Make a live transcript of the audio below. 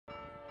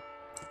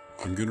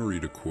I'm going to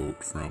read a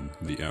quote from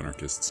The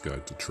Anarchist's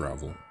Guide to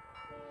Travel.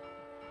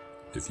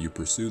 If you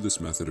pursue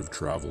this method of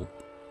travel,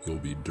 you'll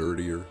be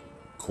dirtier,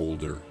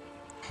 colder,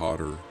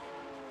 hotter,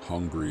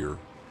 hungrier,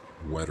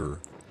 wetter,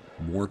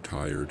 more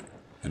tired,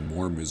 and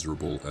more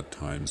miserable at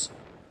times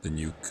than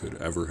you could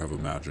ever have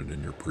imagined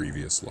in your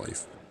previous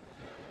life.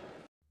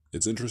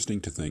 It's interesting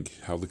to think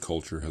how the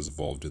culture has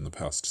evolved in the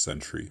past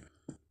century.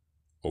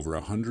 Over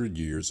 100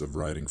 years of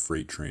riding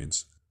freight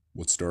trains,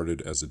 what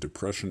started as a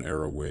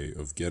Depression-era way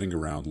of getting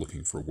around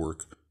looking for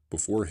work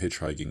before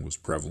hitchhiking was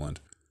prevalent,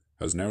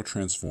 has now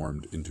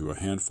transformed into a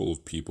handful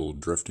of people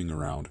drifting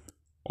around,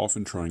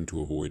 often trying to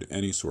avoid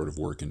any sort of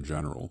work in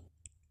general.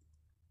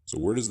 So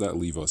where does that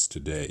leave us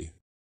today?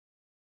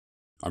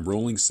 I'm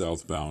rolling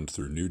southbound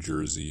through New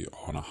Jersey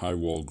on a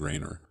high-wall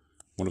grainer,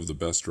 one of the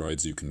best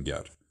rides you can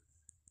get.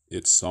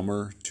 It's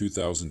summer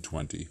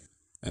 2020.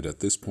 And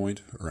at this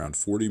point, around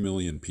 40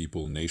 million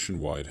people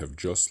nationwide have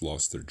just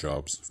lost their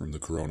jobs from the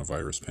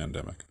coronavirus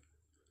pandemic.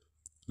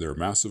 There are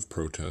massive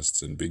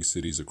protests in big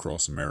cities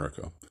across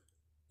America.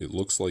 It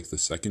looks like the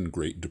second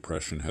Great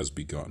Depression has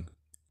begun.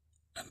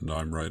 And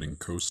I'm riding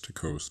coast to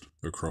coast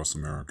across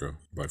America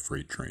by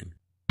freight train.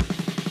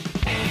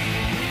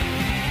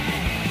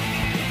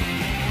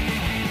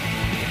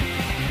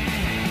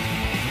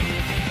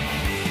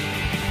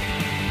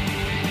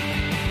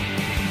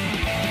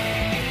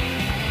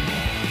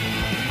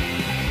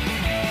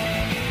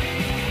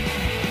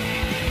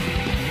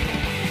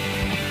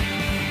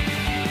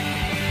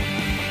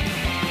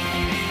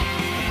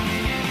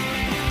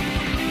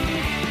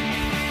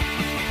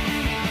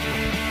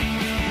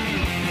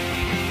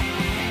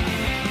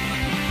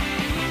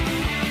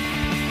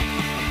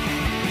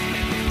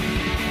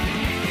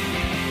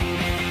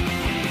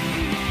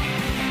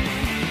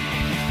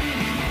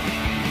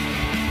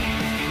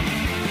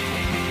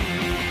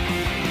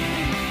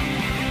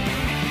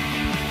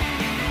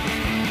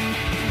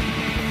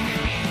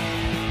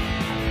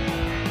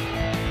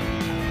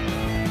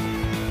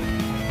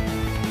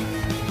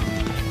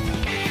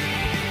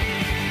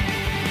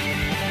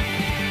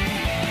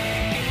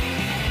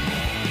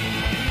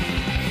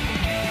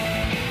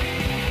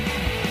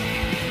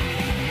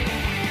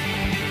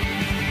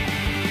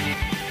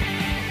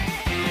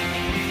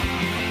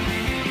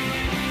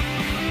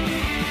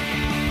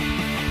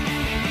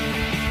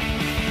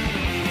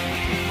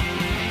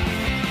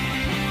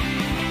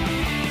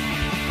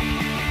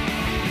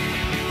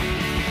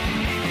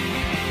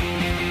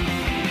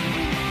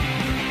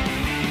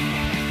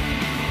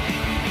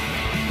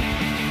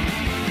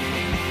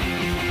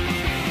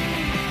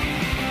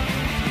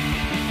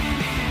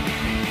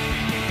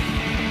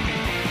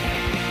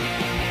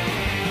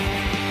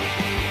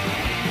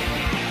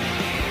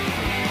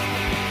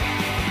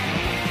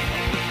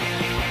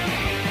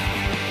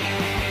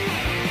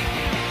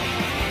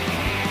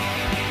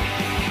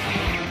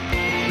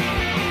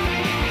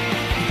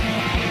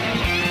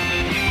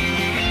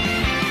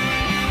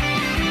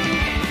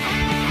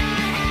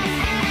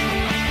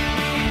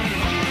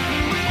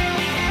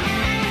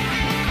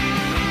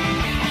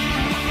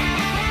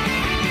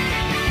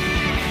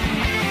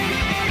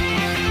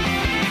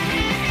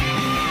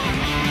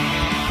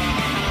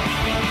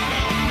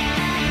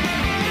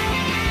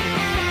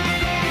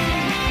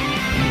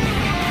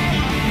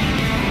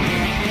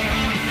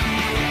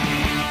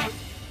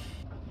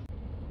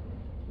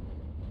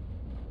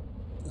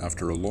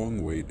 After a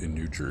long wait in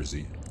New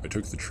Jersey, I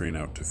took the train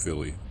out to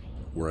Philly,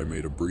 where I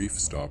made a brief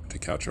stop to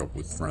catch up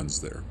with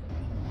friends there.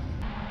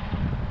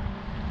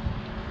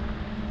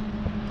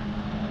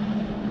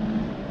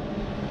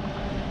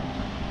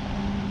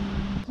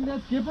 See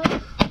that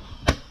skipper?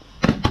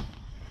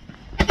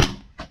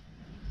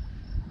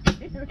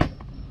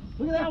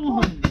 Look at that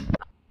one!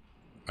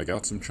 I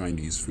got some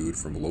Chinese food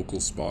from a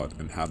local spot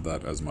and had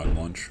that as my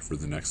lunch for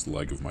the next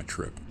leg of my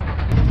trip.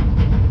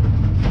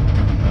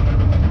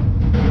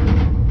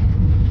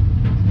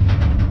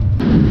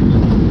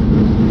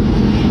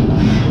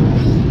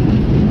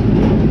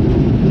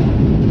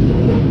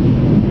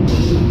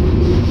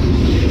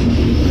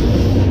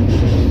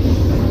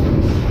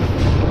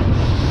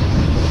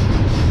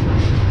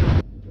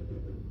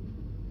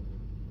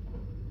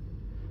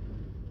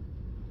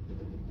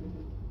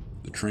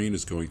 The train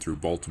is going through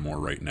Baltimore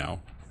right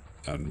now,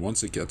 and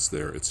once it gets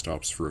there, it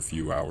stops for a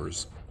few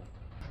hours.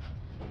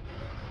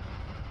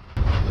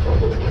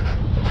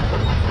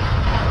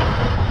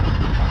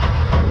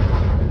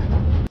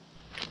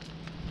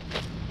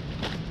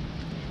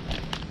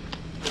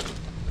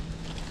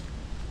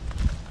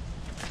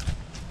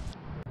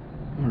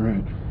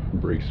 Alright,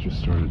 brakes just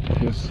started to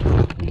hiss.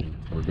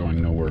 We're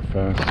going nowhere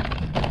fast,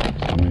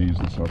 so I'm going to use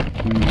this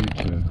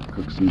opportunity to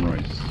cook some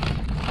rice.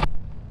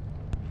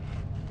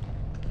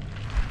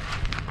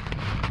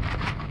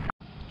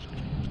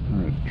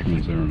 Alright,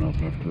 train's airing up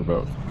after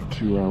about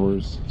 2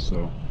 hours,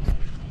 so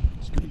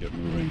it's going to get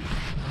moving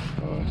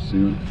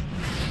soon.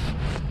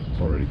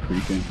 It's already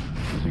creaking,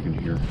 as you can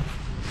hear.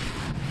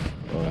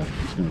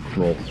 It's going to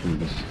crawl through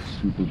this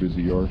super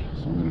busy yard,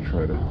 so I'm going to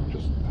try to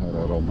just pad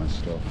out all my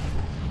stuff.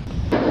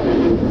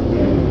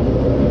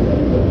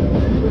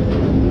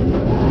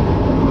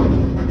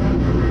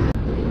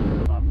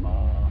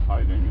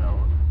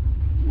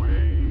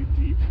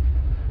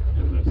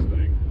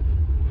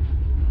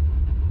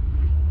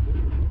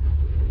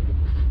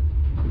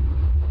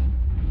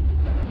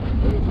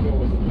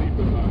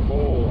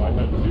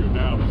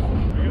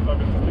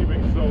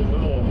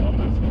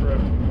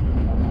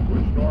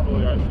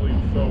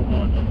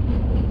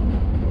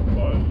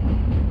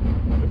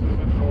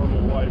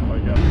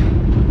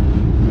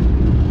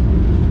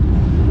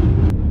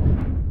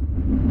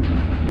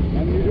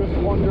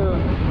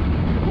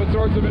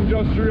 parts of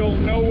industrial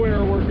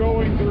nowhere we're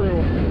going through.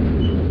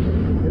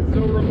 It's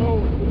so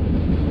remote.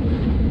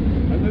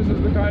 And this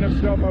is the kind of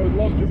stuff I would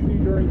love to see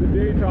during the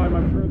daytime.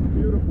 I'm sure it's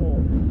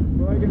beautiful.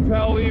 But I can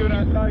tell even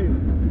at night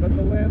that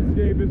the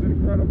landscape is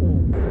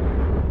incredible.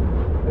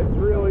 It's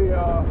really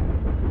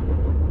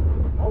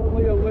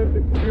only a lived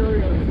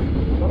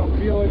experience what I'm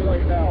feeling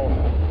right now.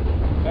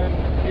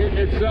 And it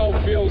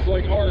itself feels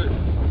like art.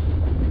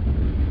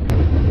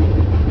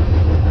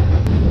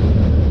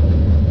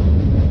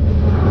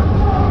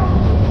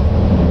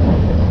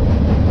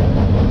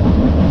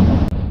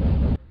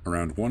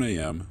 Around 1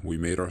 a.m., we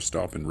made our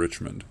stop in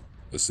Richmond,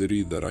 a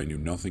city that I knew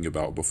nothing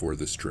about before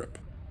this trip.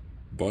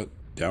 But,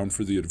 down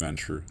for the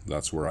adventure,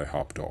 that's where I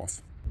hopped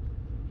off.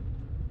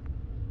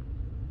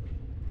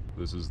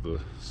 This is the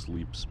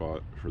sleep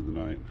spot for the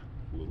night.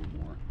 A little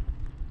more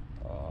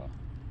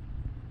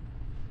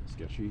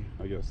sketchy,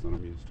 I guess, than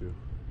I'm used to.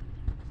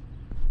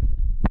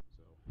 So,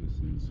 this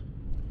is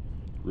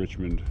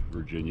Richmond,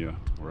 Virginia,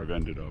 where I've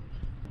ended up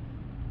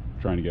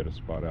trying to get a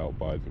spot out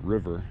by the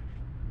river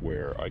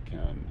where I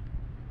can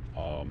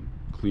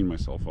clean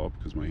myself up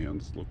because my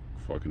hands look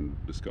fucking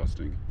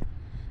disgusting,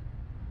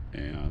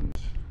 and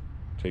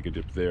take a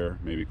dip there,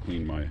 maybe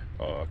clean my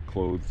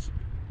clothes.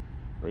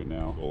 Right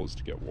now, the goal is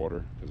to get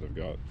water because I've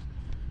got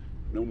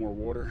no more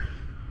water.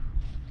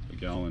 A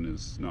gallon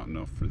is not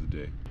enough for the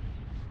day.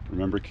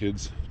 Remember,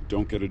 kids,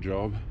 don't get a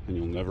job and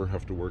you'll never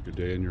have to work a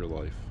day in your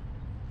life.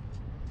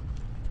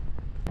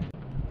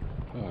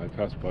 I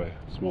pass by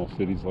small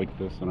cities like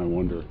this and I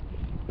wonder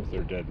if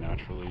they're dead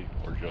naturally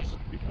or just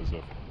because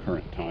of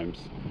current times.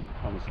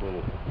 On this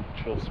little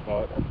chill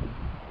spot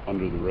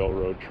under the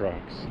railroad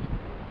tracks,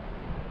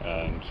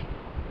 and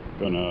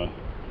gonna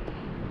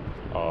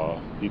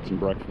eat some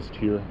breakfast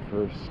here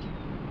first,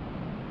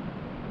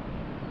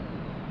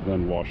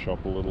 then wash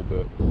up a little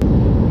bit.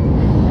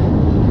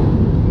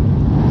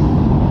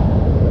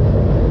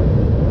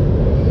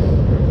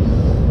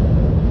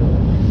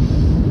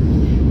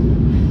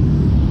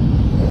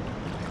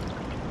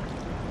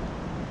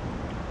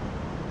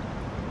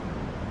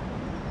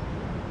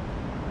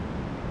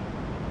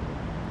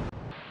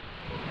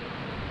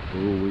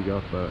 Oh, we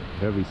got that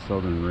heavy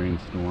southern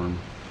rainstorm.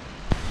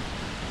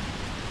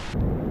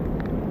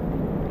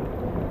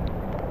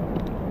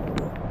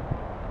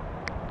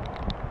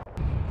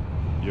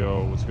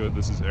 Yo, what's good?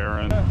 This is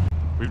Aaron.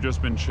 We've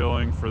just been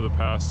chilling for the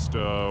past,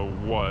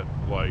 what,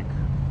 like...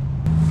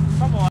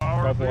 Couple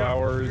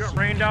hours. We got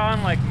rained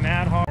on like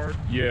mad hard.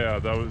 Yeah,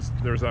 there was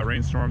that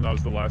rainstorm. That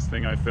was the last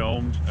thing I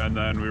filmed. And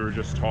then we were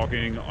just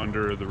talking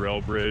under the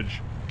rail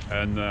bridge.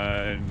 And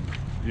then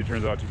he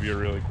turns out to be a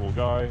really cool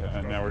guy.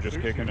 And now we're just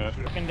kicking it.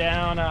 Looking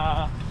down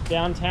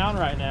downtown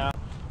right now.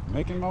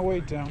 Making my way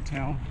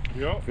downtown.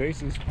 Yep.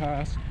 Faces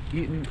past,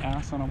 eating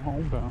ass, and I'm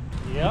homebound.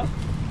 Yep.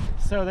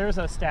 So there's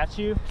a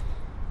statue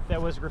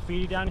that was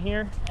graffiti down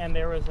here, and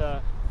there was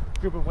a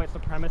group of white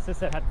supremacists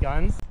that had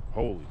guns.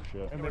 Holy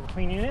shit. And they were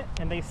cleaning it,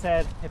 and they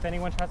said, if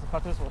anyone tries to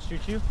fuck this, we'll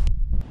shoot you.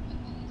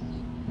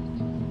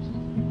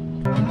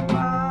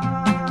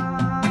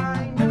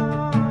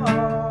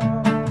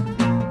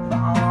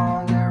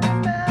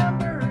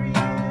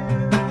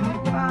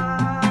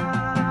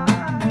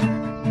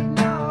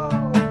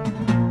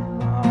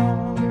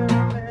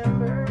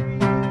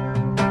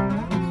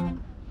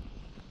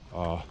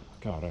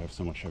 God, I have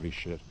so much heavy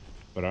shit.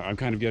 But I'm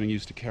kind of getting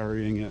used to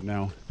carrying it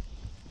now.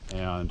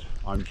 And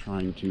I'm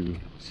trying to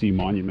see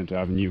Monument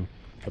Avenue.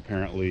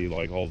 Apparently,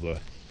 like, all the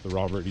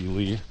Robert E.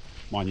 Lee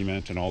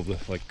monument and all the,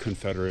 like,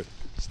 Confederate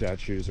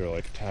statues are,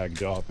 like,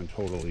 tagged up and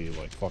totally,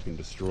 like, fucking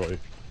destroyed,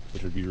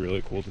 which would be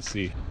really cool to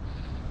see.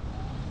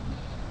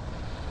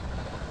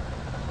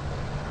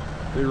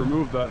 They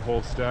removed that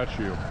whole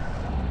statue.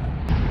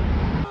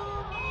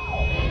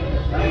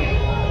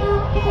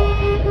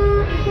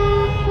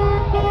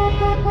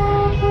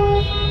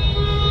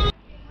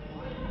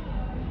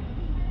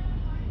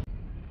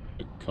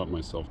 I cut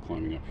myself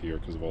climbing up here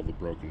because of all the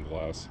broken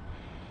glass.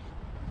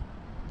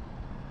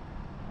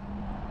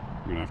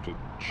 I'm gonna have to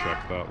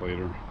check that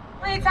later.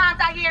 Many times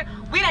out here,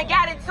 we done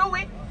got into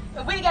it,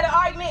 and we done got an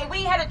argument, and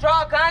we had to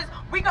draw guns.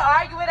 We could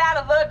argue it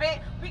out a little bit,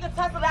 we could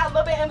tussle it out a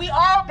little bit, and we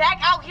all back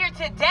out here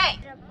today.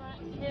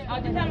 Oh,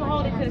 just have them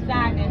hold it to the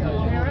side then.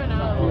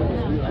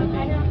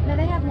 No,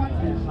 they have one.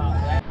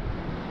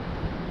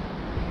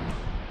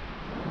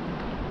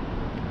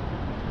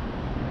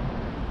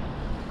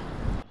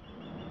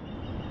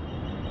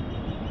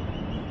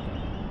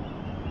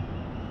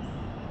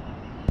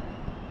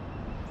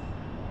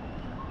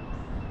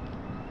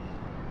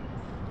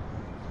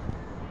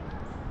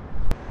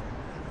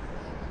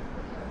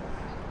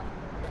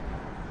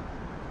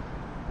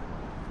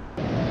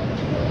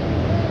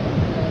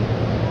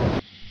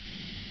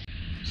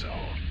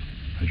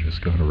 I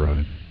just got a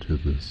ride to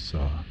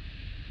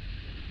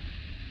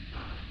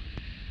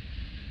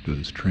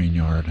this train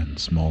yard in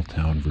small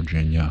town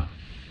Virginia.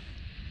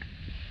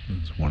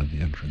 This is one of the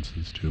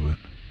entrances to it.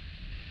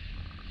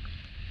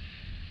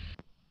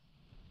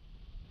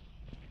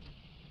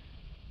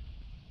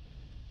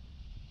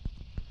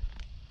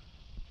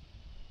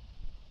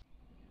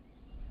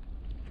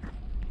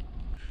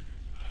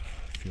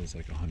 feels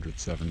like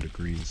 107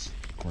 degrees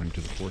according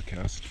to the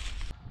forecast.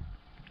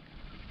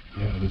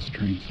 Yeah, this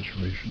train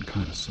situation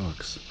kind of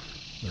sucks.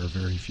 There are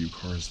very few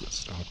cars that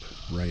stop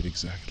right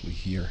exactly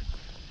here.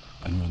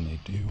 And when they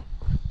do,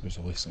 there's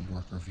always some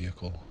worker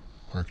vehicle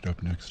parked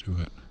up next to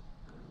it.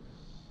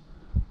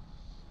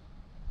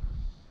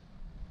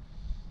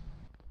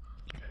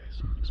 Okay,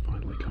 something's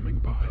finally coming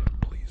by.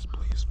 Please,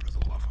 please, for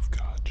the love of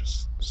God,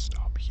 just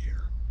stop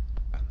here.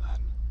 And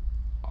then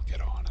I'll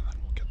get on and then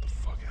we'll get the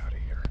fuck out of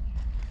here.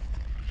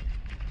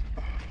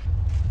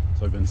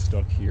 So I've been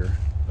stuck here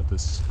at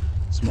this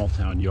small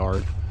town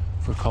yard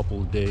for a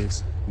couple of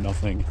days.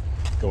 Nothing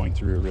going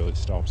through really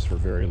stops for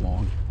very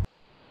long.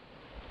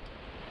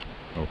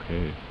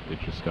 Okay, it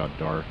just got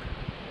dark.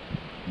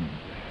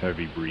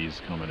 Heavy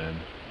breeze coming in,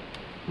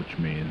 which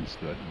means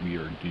that we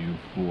are due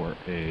for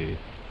a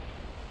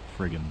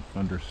friggin'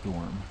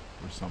 thunderstorm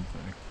or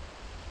something.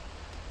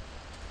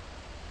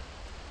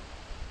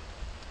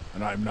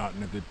 And I'm not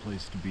in a good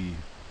place to be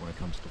when it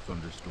comes to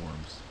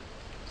thunderstorms.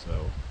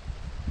 So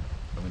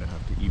I'm gonna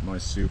have to eat my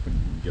soup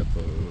and get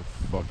the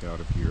fuck out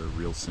of here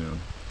real soon.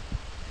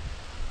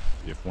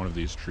 If one of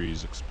these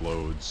trees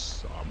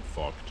explodes, I'm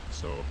fucked,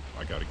 so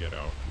I gotta get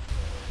out.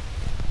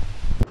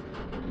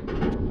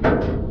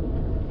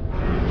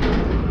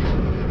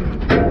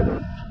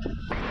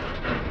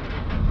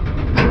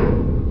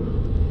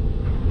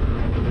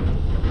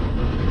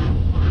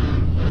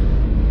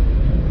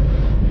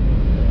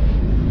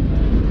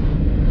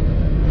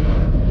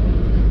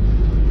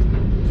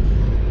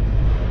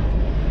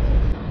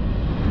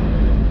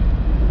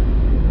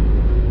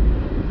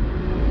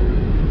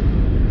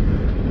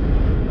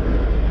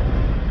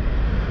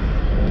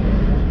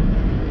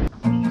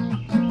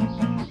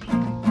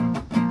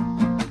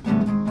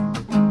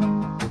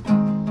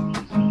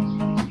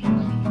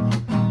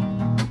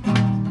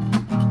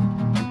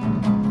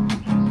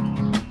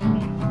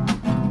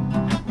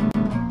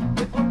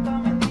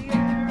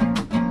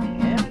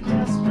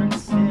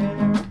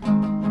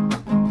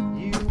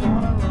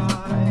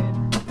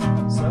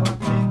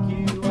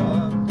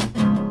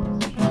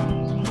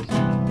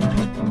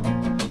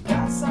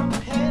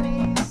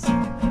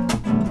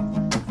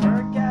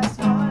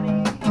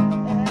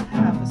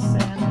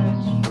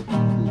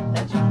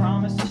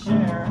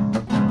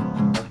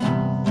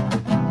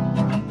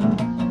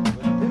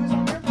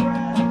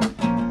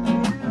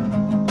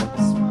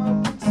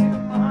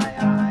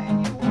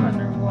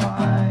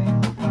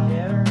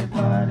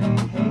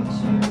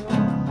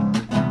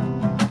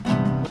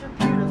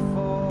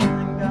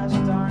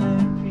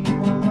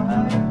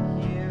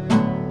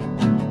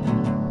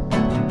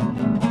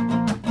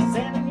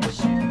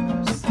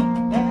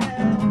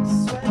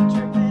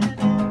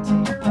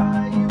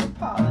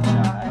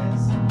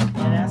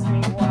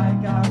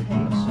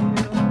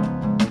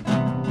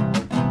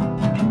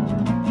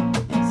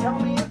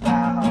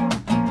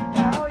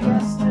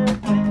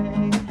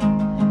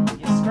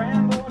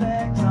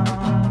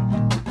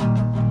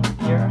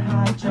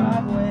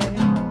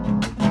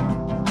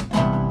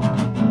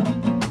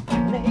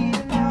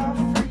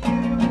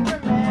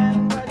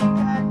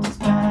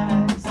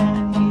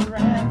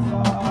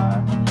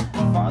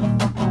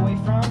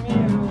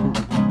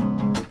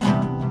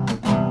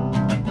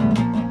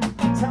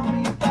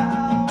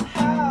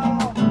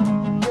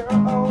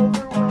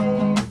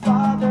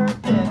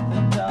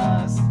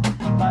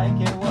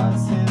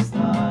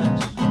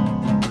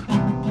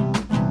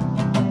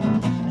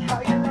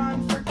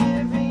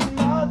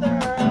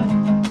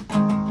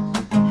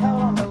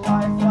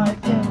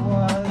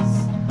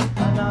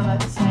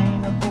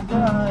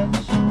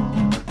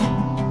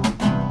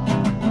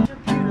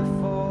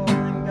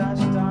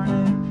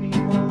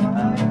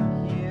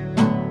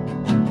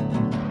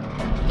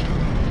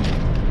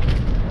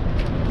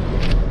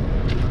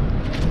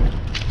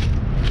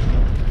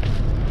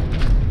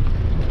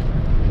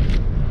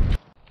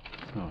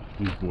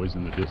 Boys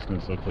in the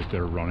distance look like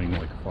they're running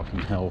like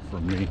fucking hell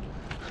from me.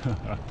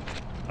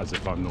 As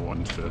if I'm the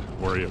one to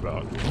worry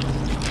about.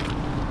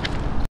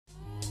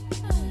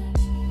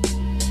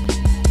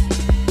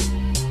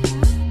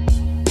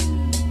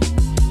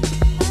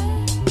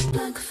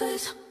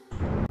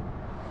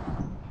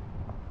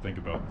 Think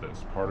about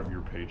this. Part of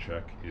your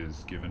paycheck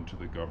is given to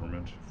the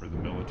government for the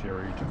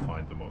military to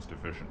find the most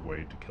efficient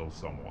way to kill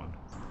someone.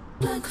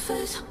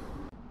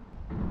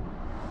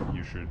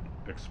 You should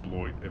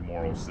exploit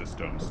immoral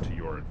systems to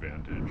your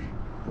advantage.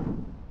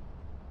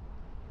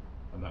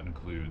 And that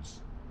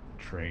includes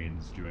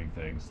trains doing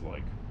things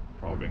like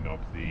propping up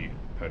the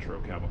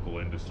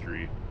petrochemical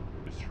industry,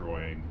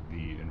 destroying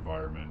the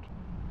environment.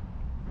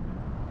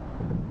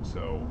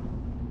 So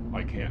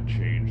I can't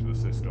change the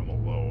system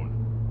alone,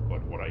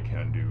 but what I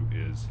can do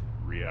is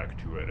react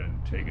to it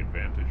and take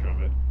advantage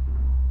of it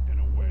in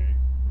a way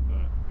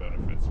that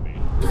benefits me.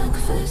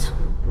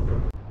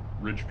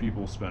 Rich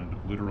people spend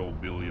literal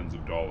billions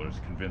of dollars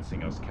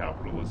convincing us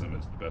capitalism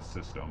is the best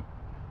system.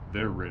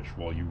 They're rich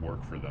while you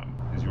work for them.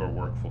 Is your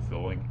work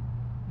fulfilling?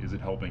 Is it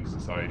helping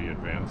society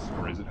advance,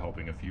 or is it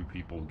helping a few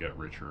people get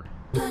richer?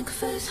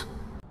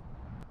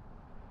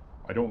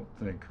 I I don't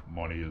think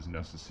money is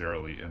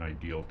necessarily an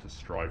ideal to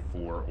strive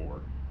for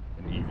or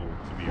an evil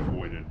to be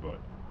avoided,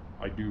 but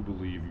I do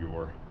believe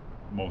you're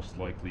most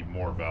likely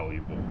more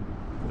valuable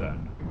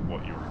than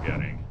what you're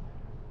getting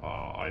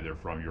either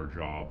from your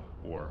job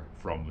or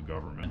from the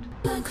government.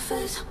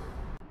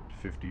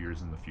 50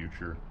 years in the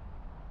future,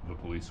 the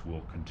police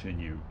will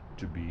continue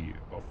to be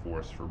a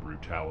force for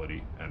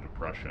brutality and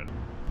oppression.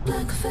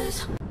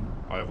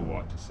 I have a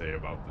lot to say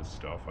about this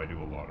stuff. I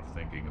do a lot of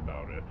thinking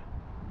about it.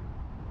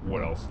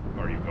 What else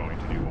are you going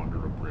to do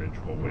under a bridge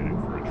while waiting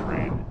for a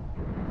train?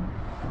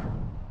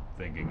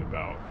 Thinking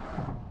about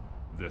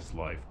this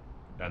life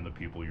and the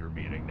people you're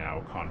meeting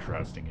now,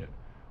 contrasting it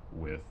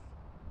with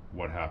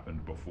what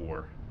happened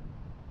before.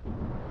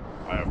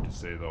 I have to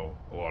say though,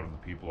 a lot of the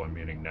people I'm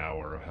meeting now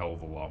are a hell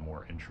of a lot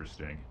more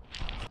interesting.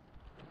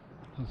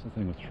 That's the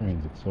thing with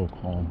trains, it's so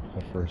calm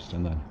at first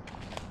and then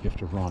you have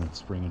to run and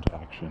spring into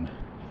action.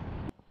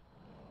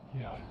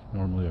 Yeah,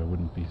 normally I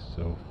wouldn't be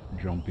so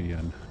jumpy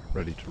and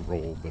ready to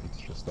roll, but it's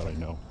just that I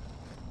know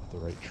the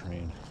right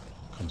train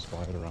comes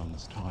by at around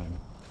this time.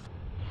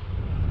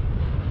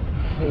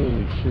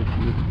 Holy shit,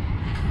 dude.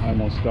 I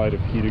almost died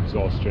of heat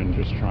exhaustion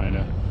just trying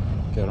to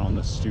get on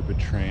this stupid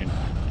train,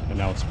 and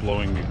now it's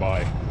blowing me by.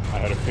 I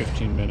had a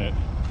 15-minute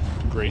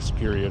grace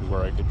period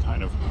where I could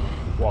kind of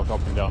walk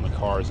up and down the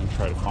cars and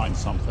try to find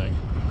something.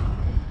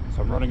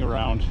 So I'm running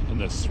around in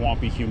this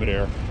swampy, humid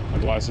air. My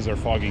glasses are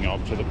fogging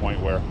up to the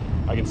point where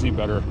I can see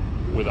better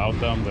without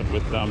them than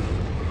with them,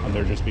 and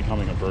they're just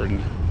becoming a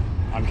burden.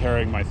 I'm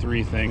carrying my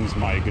 3 things,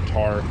 my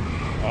guitar,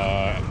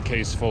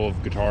 case full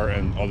of guitar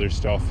and other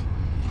stuff,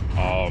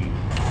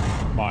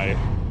 my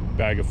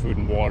bag of food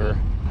and water,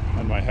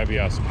 and my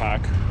heavy-ass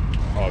pack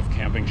of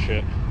camping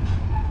shit.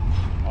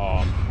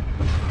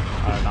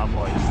 And I'm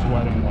like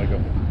sweating like a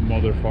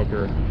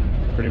motherfucker,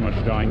 pretty much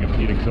dying of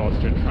heat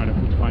exhaustion, trying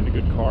to find a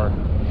good car,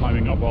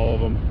 climbing up all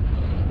of them,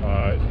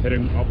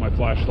 hitting up my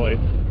flashlight,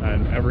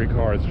 and every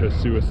car is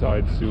just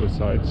suicide,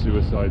 suicide,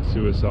 suicide,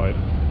 suicide.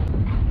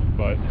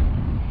 But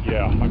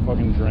yeah, I'm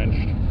fucking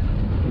drenched.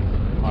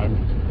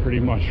 I'm pretty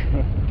much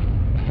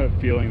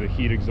feeling the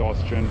heat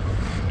exhaustion.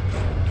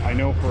 I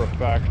know for a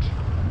fact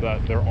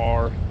that there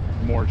are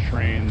more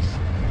trains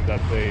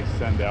that they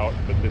send out,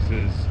 but this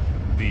is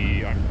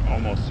I'm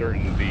almost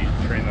certain, the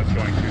train that's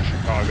going to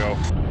Chicago.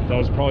 That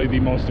was probably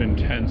the most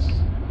intense,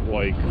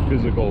 like,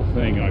 physical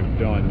thing I've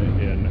done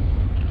in,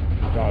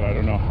 God, I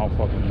don't know how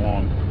fucking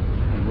long.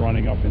 I'm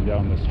running up and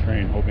down this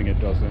train, hoping it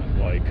doesn't,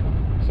 like,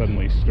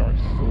 suddenly start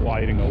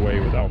sliding away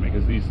without me,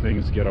 because these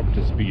things get up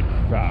to speed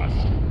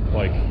fast.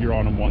 Like, you're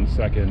on them 1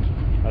 second,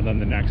 and then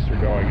the next you're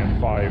going at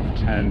 5,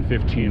 10,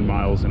 15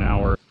 miles an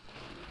hour.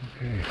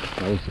 Okay,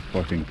 that was the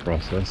fucking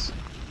process.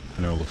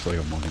 I know it looks like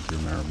I'm running through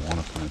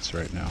marijuana plants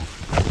right now.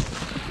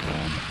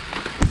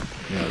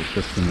 Yeah, I was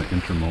just in the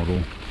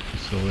intermodal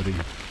facility.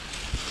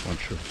 A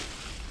bunch of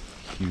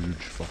huge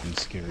fucking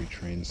scary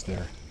trains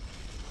there.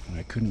 And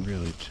I couldn't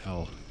really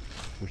tell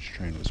which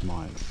train was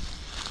mine.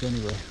 So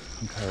anyway,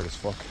 I'm tired as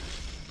fuck.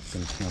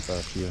 Gonna camp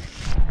out here.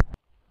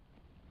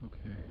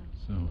 Okay,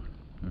 so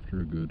after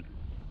a good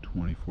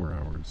 24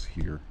 hours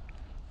here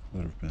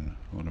that have been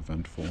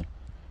uneventful,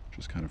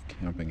 just kind of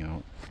camping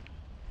out,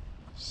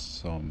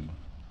 some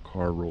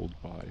car rolled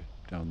by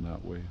down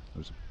that way.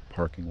 There's a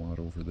parking lot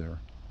over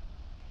there.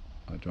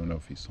 I don't know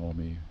if he saw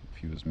me, if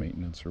he was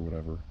maintenance or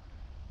whatever.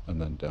 And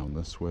then down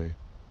this way,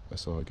 I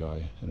saw a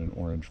guy in an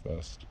orange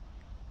vest.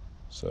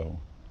 So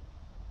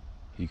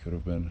he could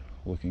have been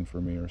looking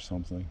for me or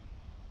something.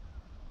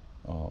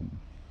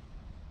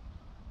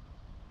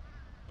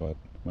 But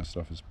my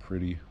stuff is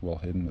pretty well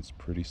hidden. It's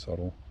pretty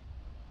subtle.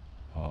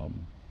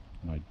 And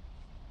I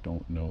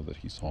don't know that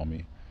he saw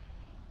me.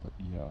 But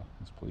yeah,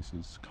 this place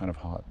is kind of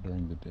hot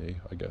during the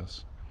day, I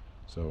guess.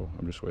 So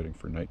I'm just waiting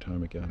for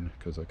nighttime again,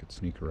 because I could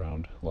sneak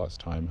around last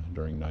time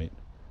during night.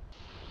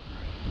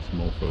 This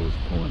mofo is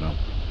pulling up.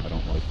 I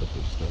don't like that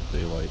there's still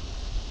daylight,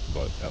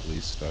 but at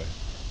least I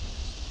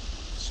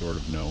sort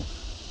of know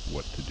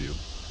what to do.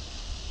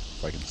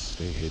 If I can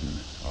stay hidden,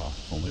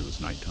 if only it was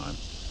nighttime.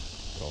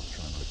 But I'll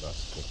try my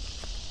best to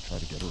try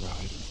to get a ride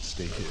and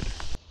stay hid.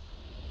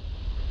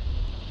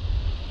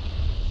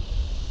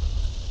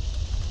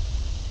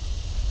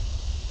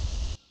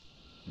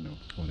 You know,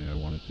 it's funny, I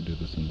wanted to do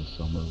this in the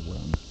summer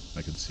when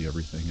I could see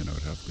everything and I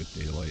would have good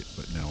daylight,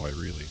 but now I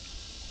really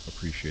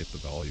appreciate the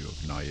value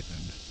of night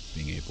and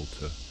being able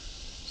to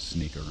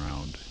sneak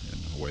around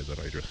in a way that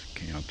I just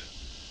can't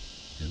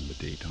in the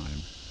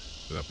daytime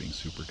without being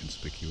super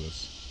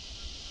conspicuous.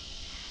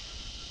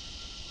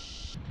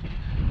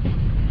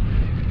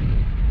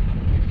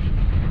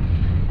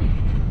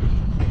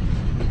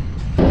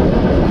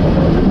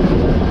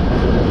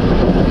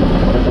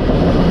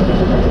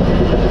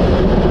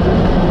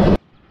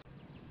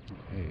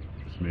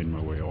 Made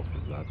my way off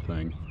of that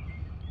thing.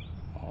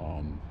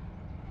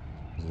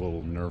 It was a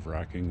little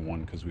nerve-wracking,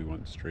 one because we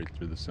went straight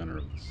through the center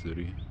of the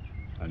city,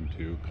 and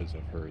two because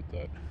I've heard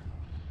that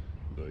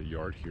the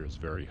yard here is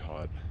very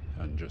hot,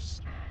 and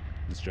just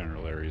this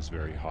general area is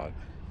very hot,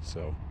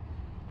 so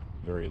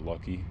very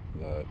lucky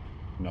that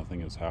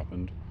nothing has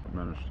happened. I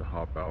managed to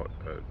hop out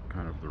at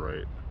kind of the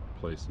right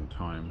place and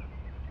time,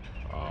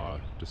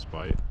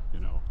 despite, you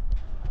know,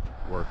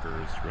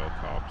 workers, rail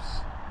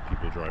cops,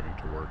 people driving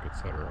to work,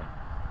 etc.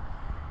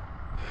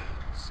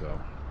 So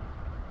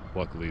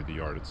luckily the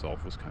yard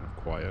itself was kind of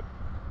quiet.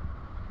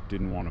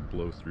 Didn't want to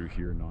blow through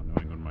here not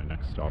knowing when my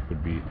next stop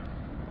would be.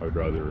 I would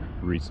rather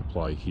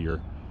resupply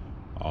here,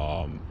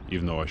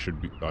 even though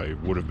I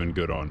would have been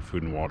good on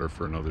food and water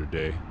for another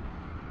day,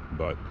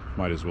 but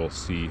might as well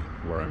see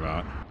where I'm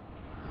at.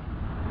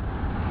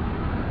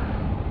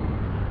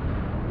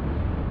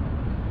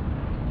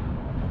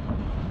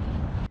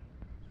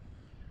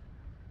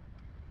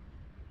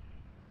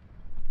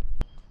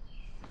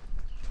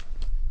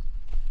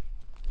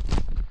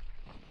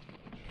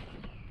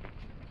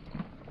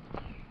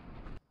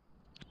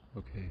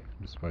 Okay,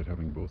 despite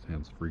having both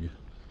hands free,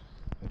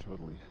 I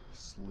totally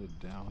slid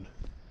down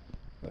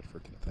that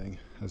freaking thing,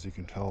 as you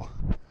can tell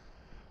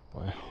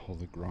by all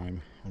the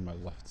grime on my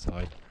left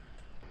side.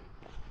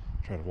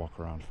 Try to walk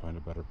around, find a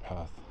better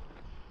path,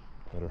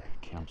 better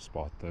camp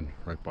spot than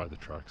right by the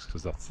tracks,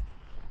 because that's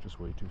just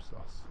way too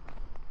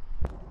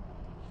sus.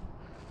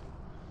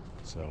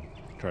 So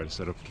try to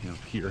set up camp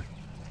here.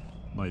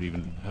 Might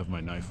even have my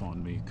knife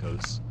on me,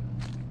 because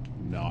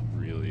not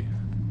really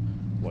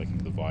liking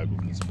the vibe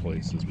of this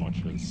place as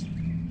much as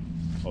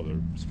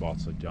other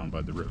spots like down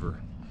by the river,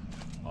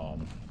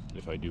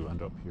 if I do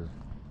end up here.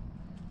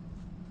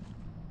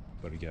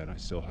 But again, I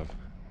still have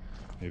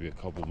maybe a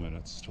couple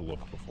minutes to look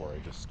before I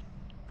just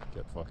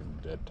get fucking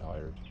dead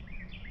tired.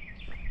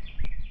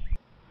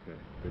 Okay,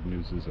 good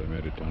news is I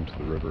made it down to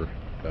the river.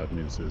 Bad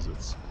news is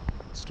it's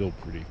still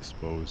pretty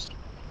exposed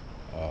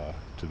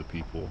to the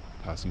people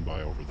passing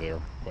by over there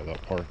by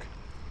that park.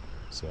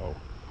 So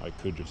I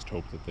could just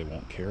hope that they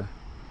won't care.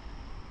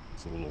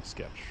 It's a little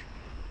sketch.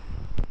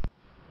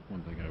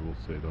 One thing I will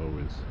say though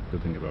is, the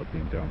thing about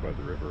being down by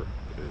the river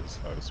is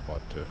I have a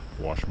spot to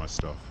wash my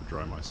stuff,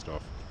 dry my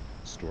stuff,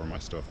 store my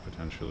stuff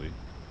potentially.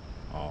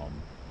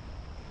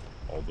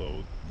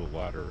 Although the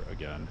latter,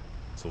 again,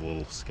 it's a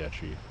little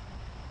sketchy,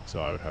 so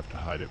I would have to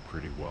hide it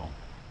pretty well.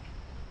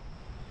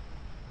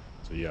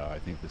 So yeah, I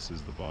think this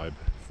is the vibe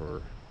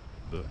for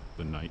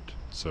the night,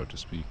 so to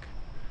speak.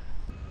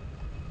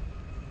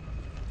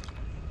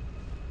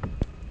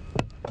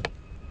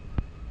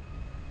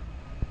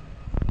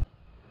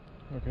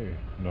 Okay,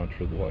 not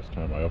sure the last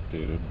time I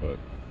updated, but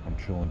I'm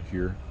chilling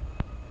here.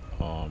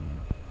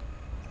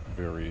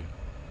 Very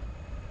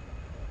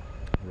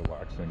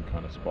relaxing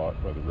kind of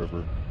spot by the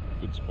river.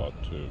 Good spot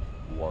to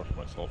wash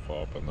myself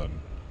up and then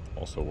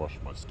also wash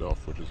my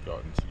stuff, which has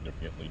gotten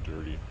significantly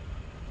dirty.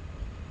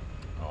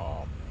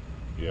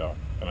 Yeah,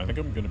 and I think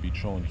I'm going to be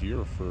chilling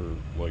here for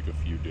like a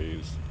few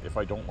days. If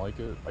I don't like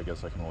it, I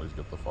guess I can always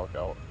get the fuck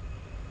out.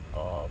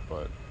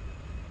 But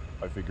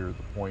I figure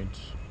the point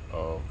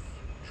of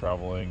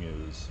traveling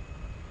is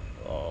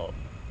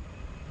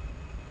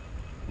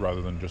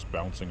rather than just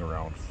bouncing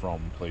around from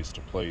place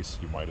to place,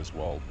 you might as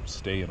well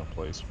stay in a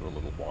place for a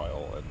little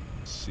while and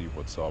see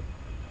what's up.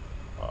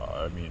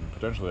 I mean,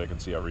 potentially I can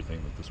see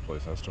everything that this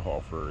place has to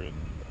offer in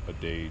a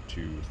day,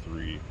 2,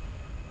 3,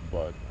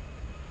 but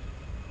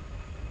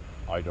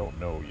I don't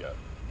know yet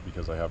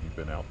because I haven't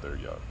been out there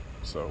yet.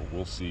 So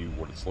we'll see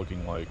what it's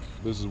looking like.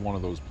 This is one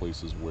of those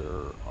places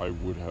where I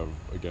would have,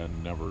 again,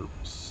 never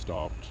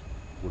stopped,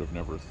 would have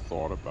never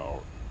thought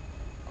about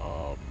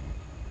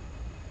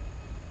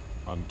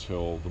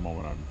until the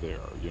moment I'm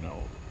there. You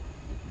know,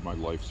 my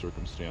life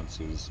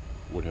circumstances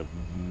would have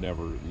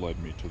never led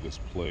me to this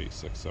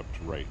place except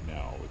right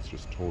now. It's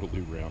just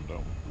totally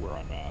random where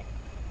I'm at.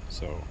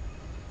 So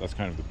that's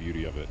kind of the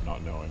beauty of it,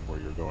 not knowing where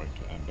you're going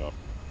to end up,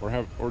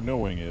 or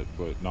knowing it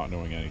but not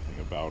knowing anything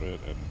about it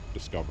and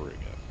discovering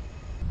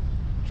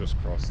it. Just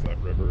crossed that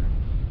river,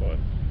 but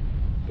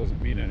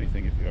doesn't mean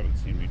anything if you haven't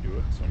seen me do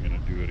it, so I'm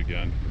going to do it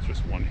again with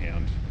just one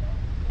hand,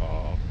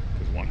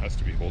 because one has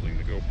to be holding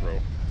the GoPro.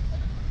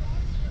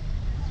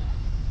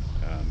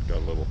 And got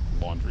a little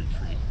laundry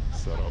tree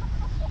set up.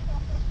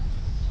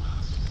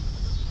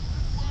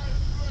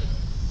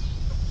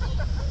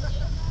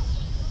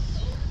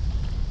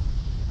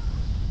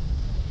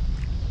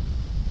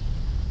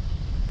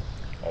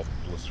 All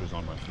the blisters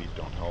on my feet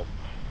don't help.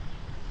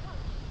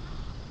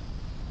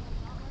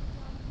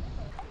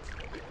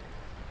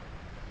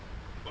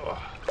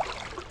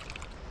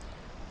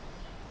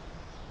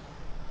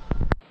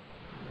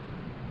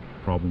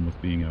 Problem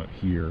with being out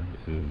here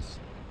is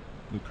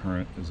the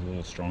current is a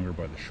little stronger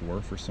by the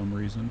shore for some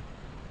reason,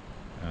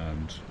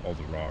 and all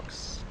the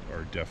rocks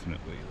are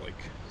definitely like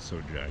so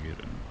jagged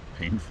and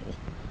painful.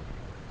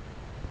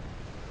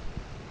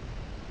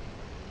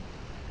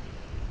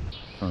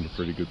 Found a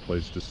pretty good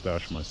place to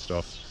stash my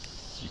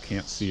stuff. You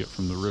can't see it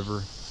from the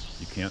river,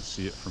 you can't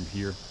see it from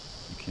here,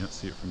 you can't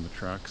see it from the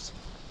tracks.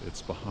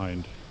 It's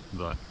behind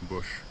that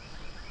bush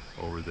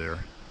over there,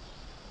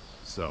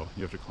 so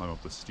you have to climb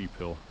up this steep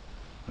hill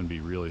and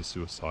be really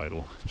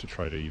suicidal to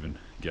try to even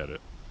get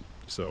it.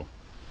 So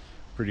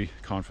pretty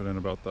confident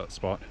about that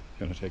spot.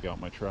 Gonna take out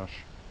my trash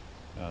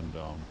and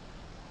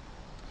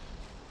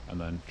and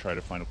then try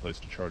to find a place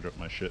to charge up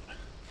my shit.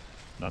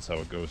 And that's how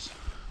it goes.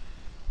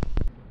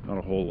 Not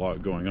a whole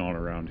lot going on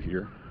around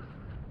here.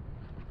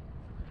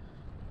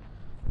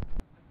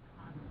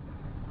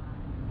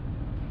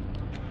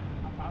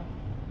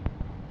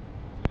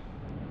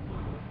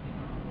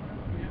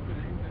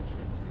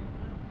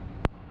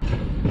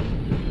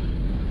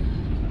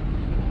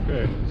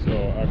 Okay, so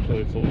actually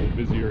it's a little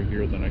busier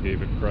here than I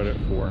gave it credit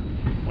for. A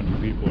bunch of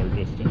people are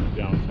just in the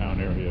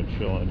downtown area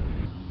chilling.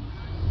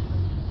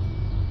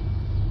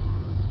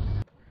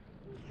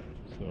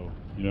 So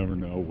you never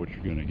know what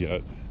you're gonna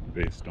get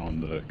based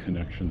on the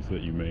connections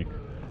that you make.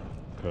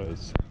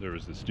 Because there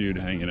was this dude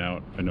hanging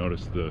out. I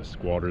noticed the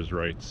squatter's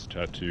rights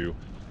tattoo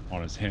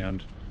on his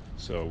hand.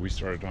 So we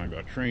started talking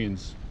about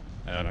trains,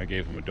 and I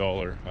gave him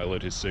 $1. I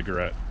lit his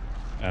cigarette,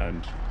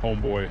 and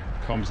homeboy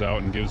comes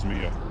out and gives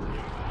me a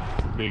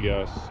big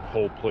ass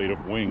whole plate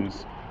of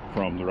wings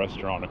from the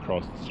restaurant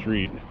across the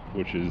street,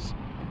 which is,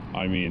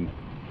 I mean,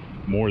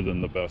 more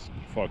than the best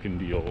fucking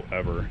deal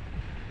ever.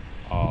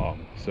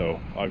 So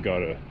I've got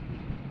to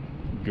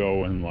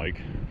go and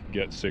like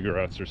get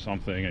cigarettes or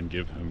something and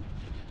give him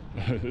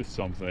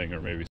something, or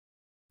maybe,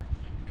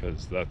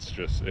 because that's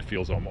just, it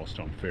feels almost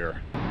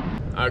unfair.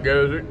 How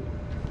goes it?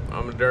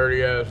 I'm a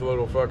dirty ass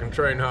little fucking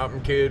train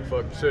hopping kid,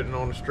 fucking sitting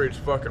on the streets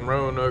of fucking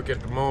Roanoke at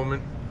the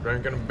moment,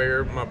 drinking a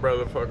beer my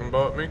brother fucking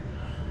bought me.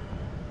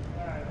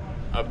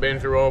 I've been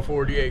through all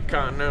 48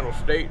 continental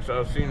states.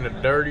 I've seen the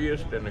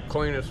dirtiest and the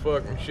cleanest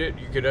fucking shit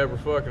you could ever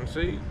fucking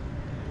see.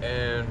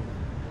 And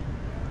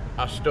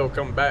I still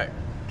come back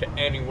to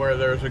anywhere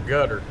there's a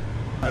gutter.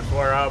 That's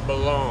where I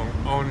belong,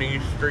 on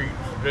these streets.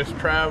 This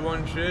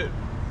traveling shit,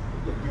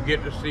 you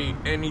get to see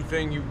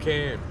anything you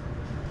can.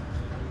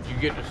 You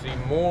get to see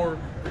more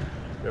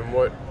than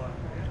what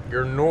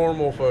your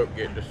normal folk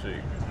get to see.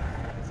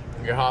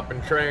 You're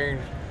hopping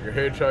trains, you're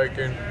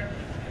hitchhiking,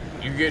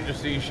 you get to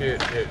see shit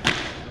that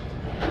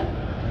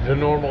the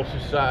normal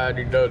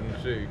society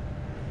doesn't see.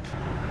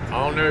 I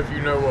don't know if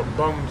you know what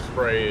bum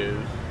spray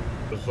is.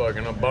 It's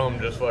fucking a bum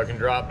just fucking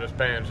dropped his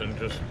pants and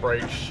just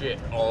sprayed shit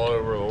all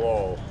over the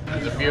wall.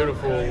 The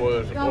beautiful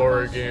was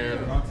Oregon.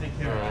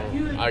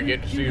 I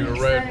get to see the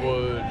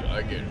redwoods.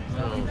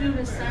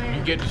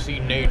 You get to see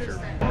nature.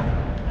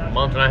 A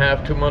month and a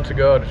half, 2 months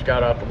ago, I just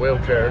got out the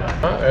wheelchair.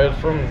 It's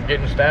from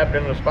getting stabbed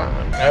in the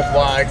spine. That's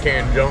why I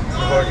can't jump the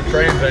fucking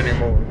trains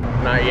anymore.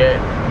 Not yet.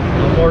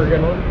 I'm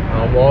working on it.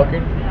 I'm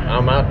walking.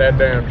 I'm out that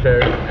damn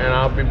chair, and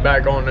I'll be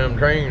back on them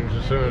trains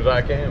as soon as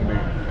I can be.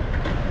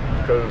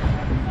 Because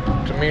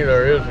to me,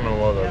 there is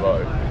no other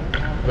life.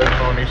 Living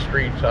on these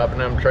streets, hopping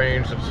them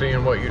trains and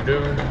seeing what you do.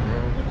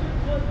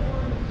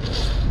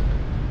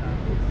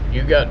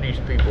 You got these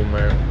people,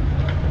 man.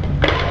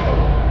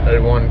 They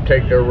want to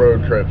take their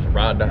road trips,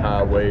 ride the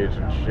highways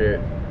and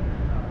shit.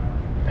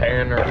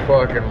 Paying their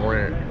fucking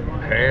rent,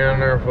 paying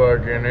their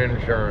fucking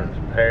insurance,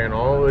 paying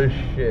all this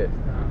shit.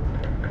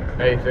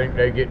 They think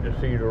they get to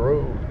see the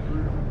roads.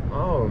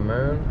 Oh,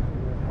 man.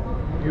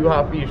 You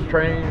hop these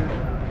trains,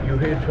 you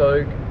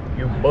hitchhike,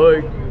 you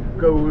bike, you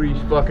go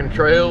these fucking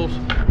trails,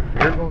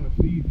 you're gonna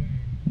see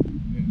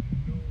things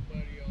that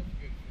nobody else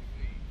gets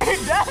to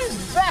see. That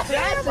is bad.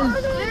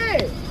 That's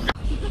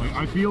shit. Like,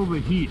 I feel the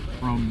heat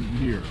from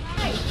here.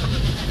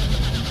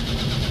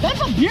 That's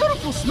a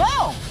beautiful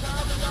smell.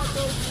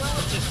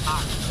 It's just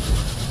hot.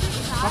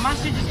 Well, my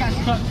shit just got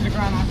stuck to the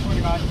ground, I swear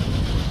to God.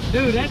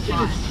 Dude, that shit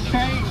is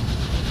straight.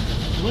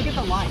 Look at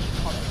the light.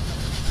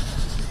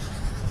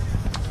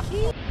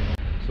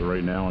 So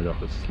right now I got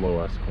this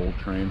slow ass coal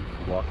train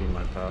blocking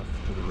my path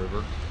to the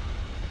river.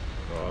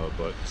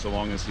 But so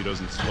long as he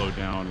doesn't slow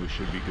down, we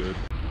should be good.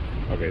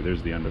 Okay,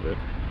 there's the end of it.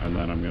 And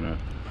then I'm gonna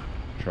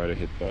try to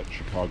hit that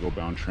Chicago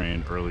bound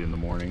train early in the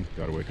morning.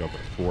 Gotta wake up at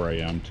 4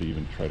 a.m. to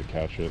even try to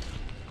catch it.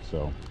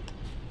 So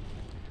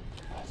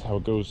that's how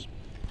it goes.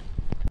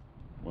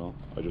 Well,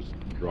 I just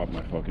dropped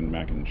my fucking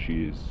mac and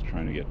cheese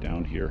trying to get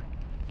down here,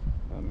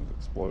 and it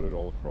exploded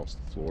all across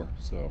the floor.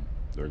 So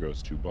there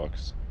goes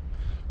 $2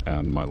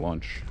 and my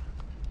lunch.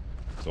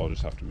 So I'll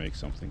just have to make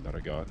something that I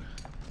got.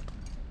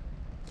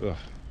 Ugh.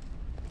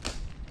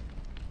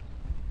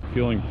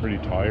 Feeling pretty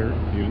tired,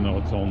 even though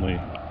it's only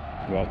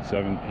about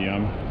 7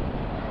 p.m.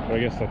 But I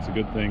guess that's a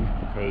good thing,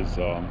 because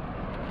I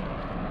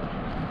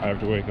have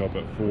to wake up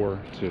at 4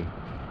 to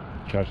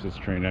catch this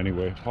train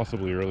anyway,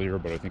 possibly earlier,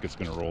 but I think it's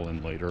going to roll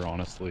in later,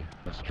 honestly.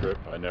 This trip,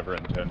 I never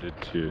intended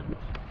to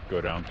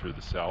go down through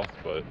the south,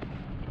 but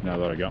now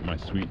that I got my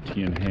sweet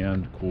tea in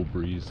hand, cool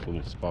breeze,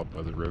 little spot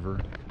by the river,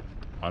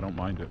 I don't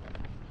mind it.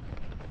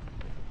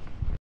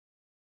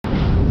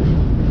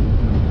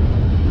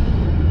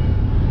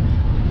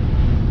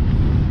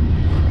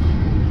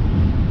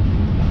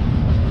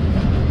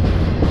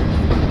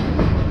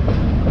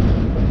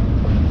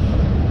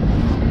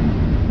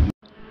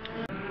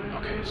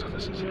 So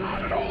this is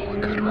not at all a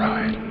good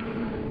ride.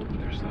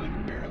 There's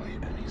like barely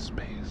any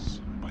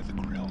space by the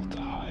grill to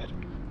hide.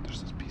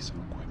 There's this piece of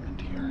equipment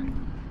here,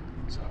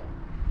 so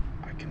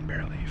I can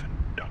barely even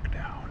duck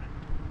down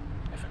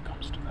if it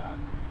comes to that.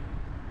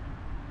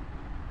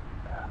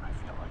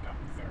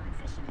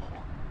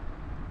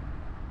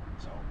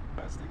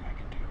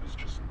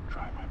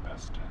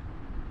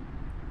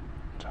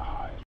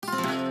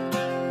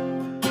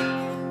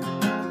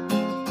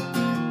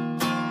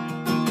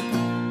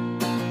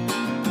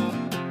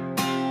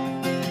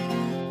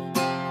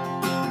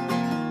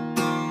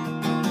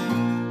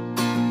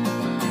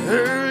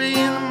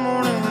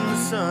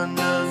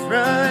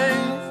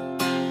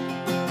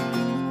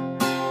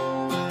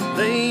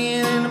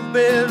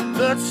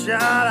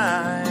 bloodshot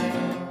eyes.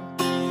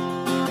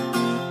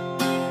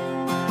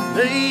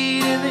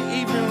 Late in the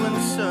evening when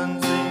the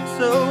sun sinks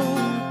low,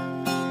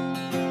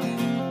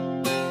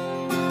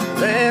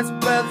 that's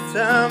about the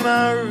time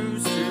my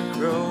rooster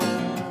crows.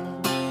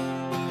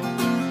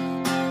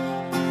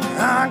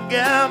 I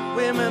got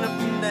women up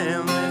and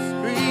down the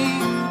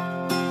street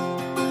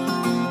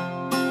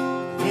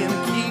and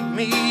keep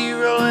me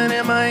rolling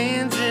and my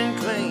engine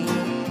clean.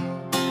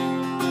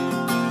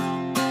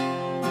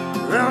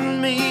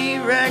 Run me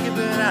ragged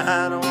but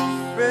I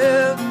don't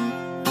fret,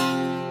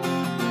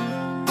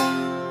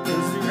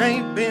 'cause there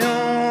ain't been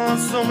one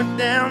slow me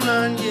down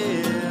none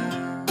yet.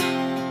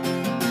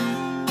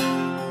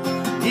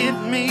 Get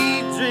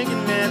me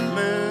drinking that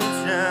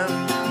moonshine,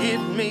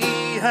 get me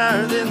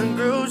higher than the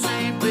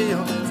grocery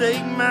bill.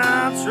 Take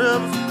my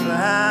troubles to the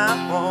high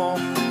wall,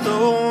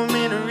 throw them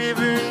in a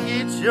river and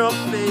get your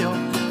fill.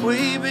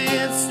 We've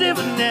been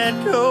sniffing that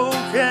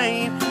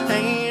cocaine,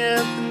 ain't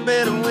nothing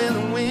better when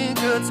the wind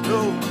cuts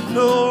cold.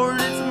 Lord,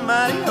 it's a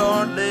mighty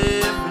hard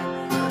living,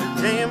 but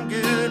a damn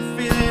good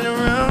feeling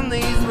around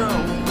these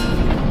roads.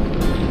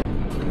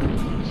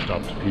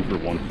 Stop to pee for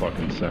 1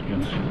 fucking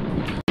second.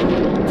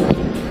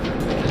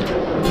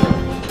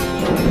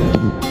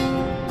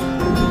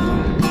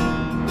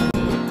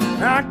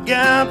 I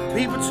got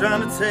people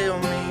trying to tell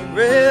me,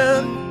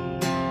 Red,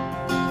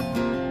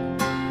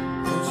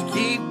 don't you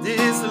keep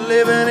this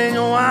living and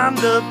you'll wind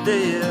up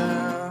dead.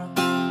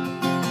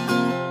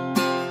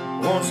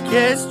 Won't you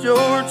cast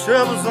your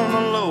troubles on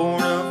the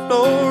Lord of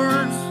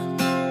Lords,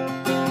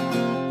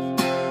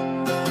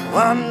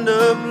 wind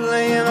up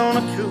laying on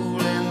a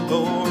cooling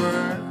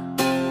board.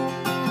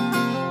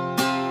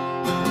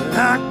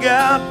 I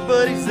got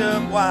buddies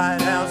up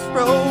Whitehouse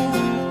Road,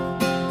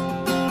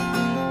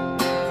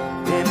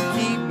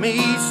 me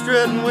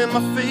strutting with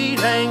my feet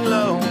hang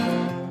low.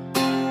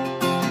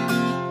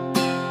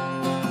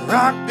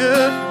 Rock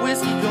good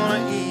whiskey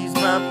gonna ease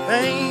my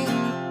pain,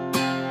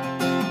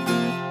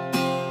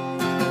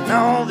 and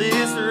all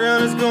this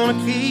run is gonna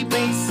keep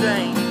me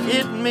sane.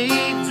 Get me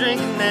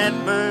drinking that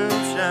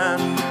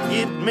moonshine,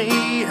 get me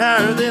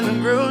higher than the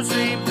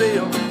grocery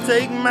bill.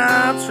 Take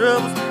my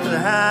troubles to the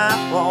high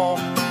wall,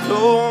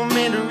 throw them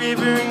in the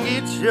river and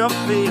get your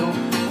fill.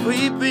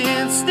 We've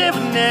been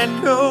sniffing that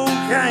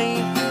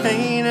cocaine,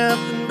 ain't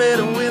nothing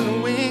better when the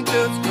wind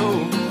cuts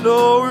cold.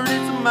 Lord,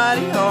 it's a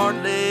mighty hard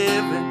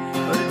living,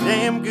 but a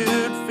damn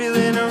good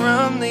feeling to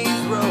run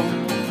these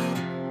roads.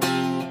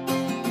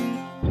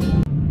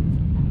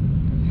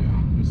 Yeah,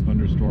 this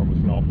thunderstorm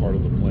was not part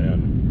of the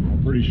plan.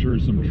 I'm pretty sure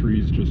some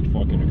trees just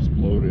fucking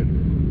exploded,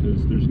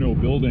 because there's no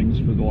buildings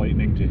for the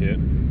lightning to hit,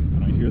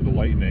 and I hear the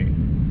lightning,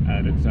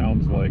 and it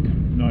sounds like,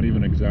 not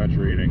even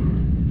exaggerating,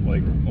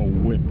 like a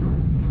whip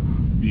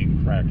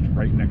being cracked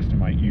right next to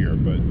my ear,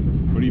 but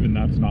even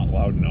that's not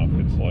loud enough.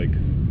 It's like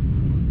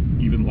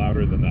even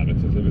louder than that.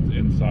 It's as if it's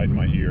inside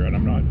my ear, and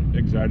I'm not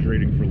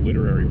exaggerating for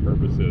literary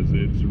purposes.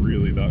 It's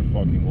really that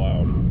fucking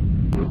loud.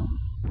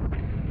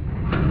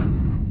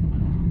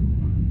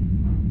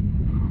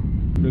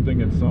 Good thing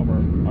it's summer.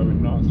 I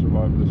would not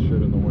survive this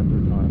shit in the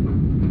winter time.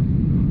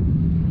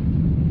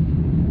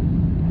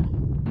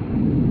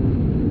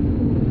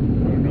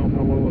 I don't know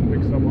how well it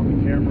picks up on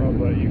the camera,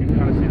 but you can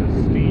kind of see the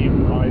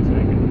steam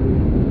rising.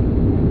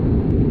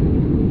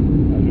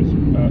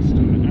 Passed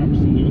an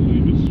absolutely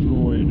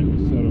destroyed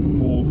set of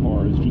coal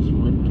cars, just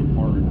ripped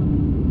apart.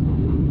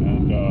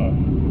 And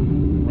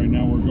right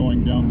now we're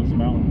going down this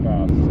mountain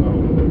pass, so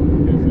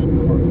is it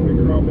hard to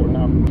figure out what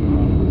happened?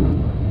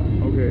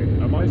 Okay,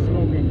 am I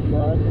smoking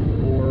crack,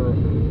 or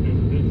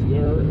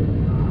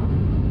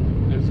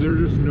is there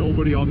just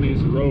nobody on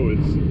these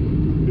roads?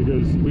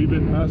 Because we've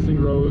been passing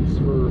roads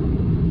for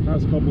the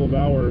past couple of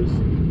hours.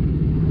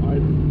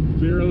 I've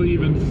barely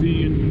even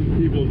seen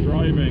people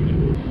driving.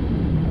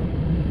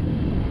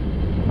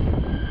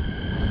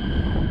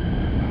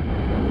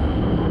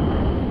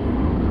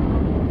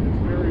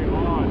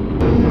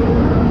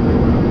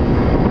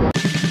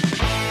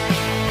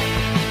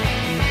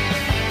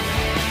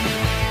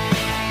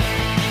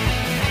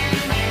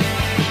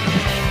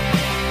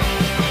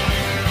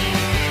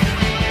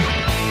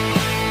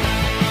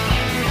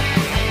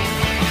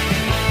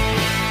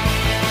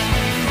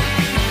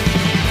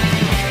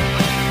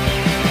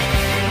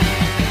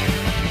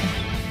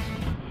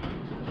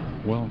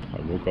 Well, I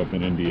woke up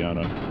in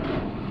Indiana.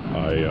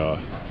 I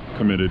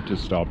committed to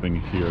stopping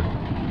here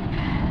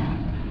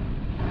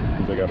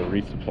because I got a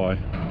resupply.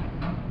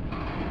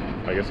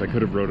 I guess I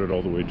could have rode it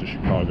all the way to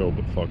Chicago,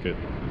 but fuck it.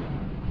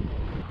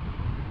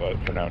 But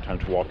for now, time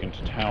to walk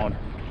into town.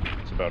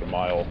 It's about a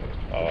mile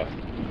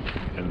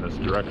in this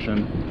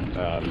direction,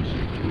 and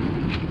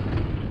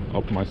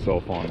up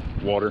myself on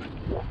water,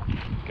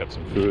 get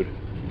some food.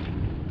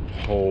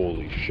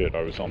 Holy shit,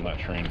 I was on that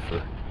train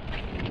for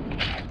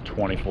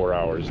 24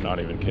 hours, not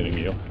even kidding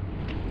you.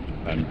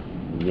 And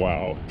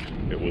wow,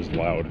 it was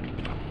loud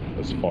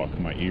as fuck.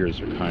 My ears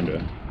are kind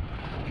of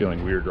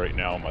feeling weird right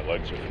now. My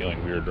legs are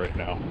feeling weird right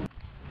now.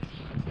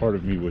 Part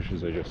of me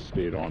wishes I just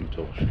stayed on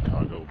till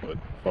Chicago, but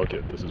fuck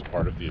it, this is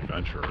part of the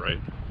adventure, right?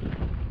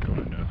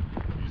 Going to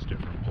these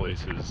different places.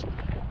 places,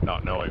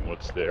 not knowing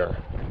what's there,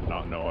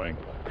 not knowing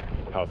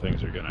how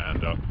things are going to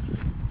end up.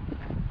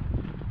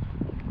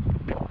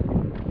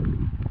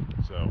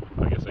 So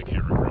I guess I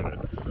can't regret it.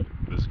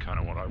 This is kind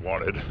of what I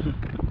wanted.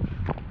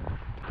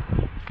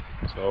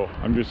 So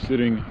I'm just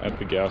sitting at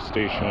the gas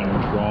station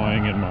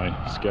drawing in my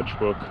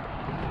sketchbook,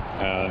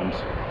 and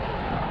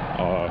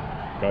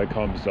a guy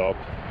comes up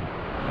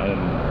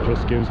and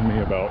just gives me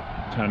about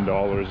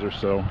 $10 or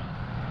so,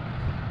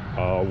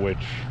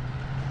 which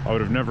I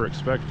would have never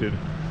expected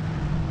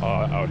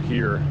out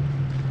here.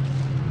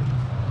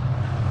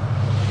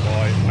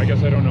 Well, I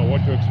guess I don't know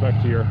what to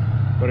expect here,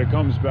 but it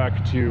comes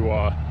back to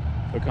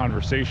the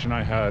conversation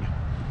I had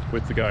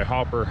with the guy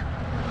Hopper.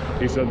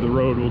 He said the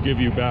road will give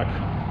you back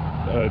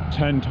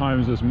 10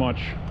 times as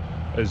much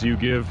as you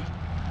give,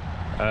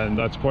 and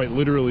that's quite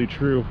literally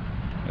true.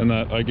 And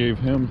that I gave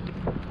him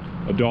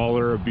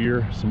 $1, a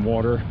beer, some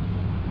water,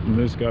 and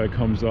this guy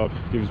comes up,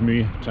 gives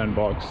me 10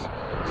 bucks.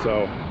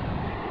 So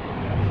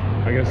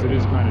I guess it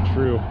is kind of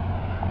true,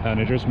 and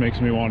it just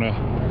makes me want to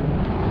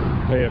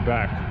pay it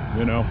back,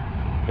 you know,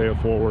 pay it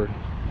forward,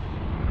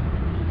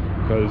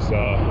 because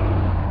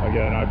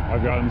again,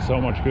 I've gotten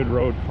so much good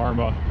road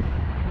karma.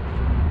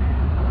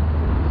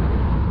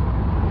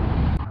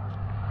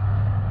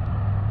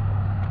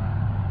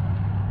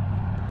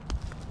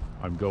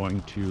 I'm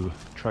going to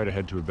try to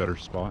head to a better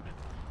spot,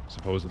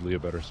 supposedly a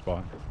better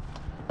spot.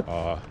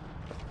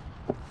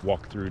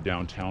 Walk through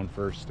downtown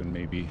first and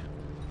maybe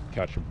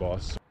catch a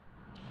bus.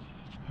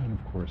 And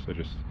of course I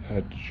just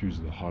had to choose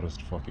the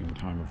hottest fucking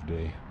time of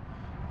day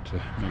to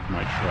make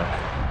my trek.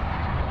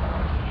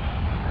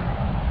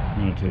 I'm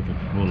gonna take a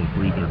little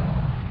breather.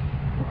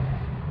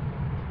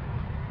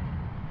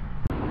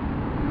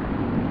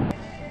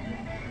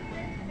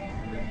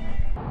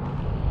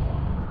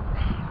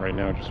 Right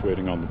now just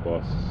waiting on the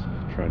bus,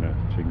 trying to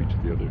take me to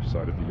the other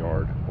side of the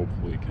yard.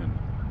 Hopefully can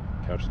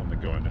catch something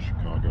going to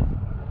Chicago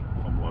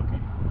if I'm lucky.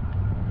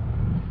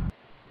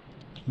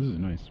 This is a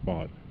nice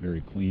spot,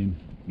 very clean,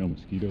 no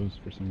mosquitoes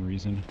for some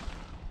reason,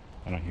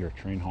 and I hear a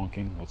train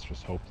honking. Let's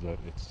just hope that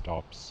it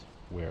stops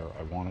where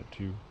I want it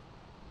to,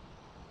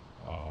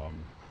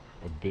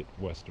 a bit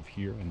west of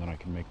here, and then I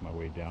can make my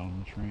way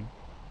down the train,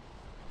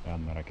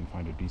 and then I can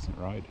find a decent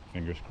ride,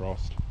 fingers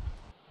crossed.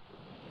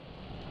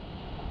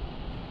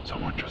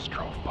 Someone just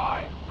drove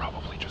by,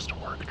 probably just a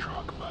work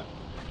truck, but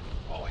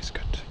always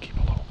good to keep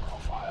a little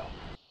profile.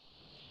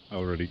 I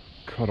already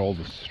cut all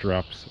the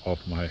straps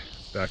off my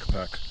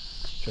backpack,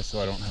 just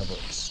so I don't have a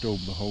Stobe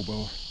the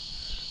Hobo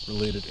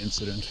related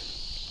incident.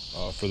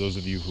 For those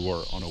of you who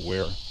are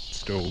unaware,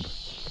 Stobe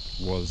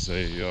was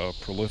a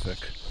prolific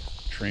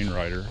train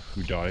rider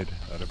who died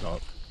at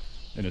about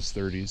in his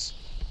 30s,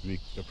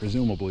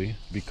 presumably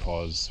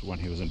because when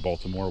he was in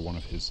Baltimore, one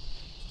of his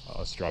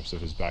straps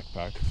of his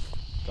backpack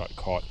got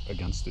caught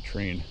against the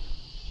train.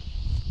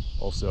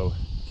 Also,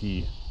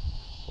 he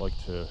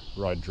liked to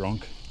ride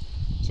drunk,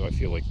 so I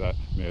feel like that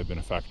may have been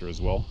a factor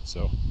as well.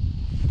 So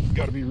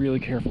gotta be really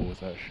careful with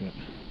that shit.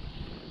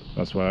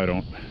 That's why I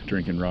don't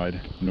drink and ride,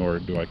 nor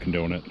do I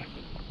condone it.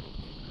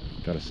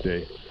 Gotta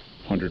stay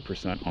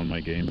 100% on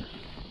my game.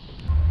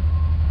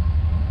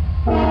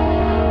 And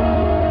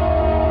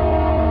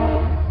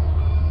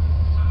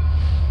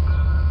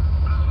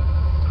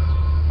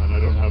I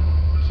don't have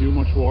too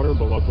much water,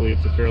 but luckily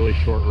it's a fairly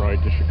short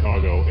ride to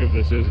Chicago, if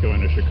this is going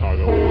to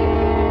Chicago,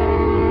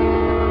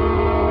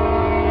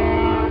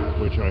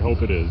 which I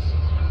hope it is.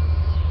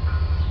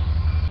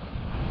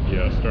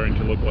 Yeah, starting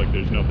to look like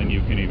there's nothing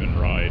you can even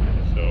ride,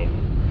 so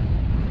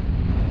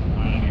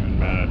I ain't even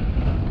mad,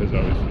 because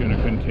I was going to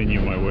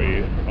continue my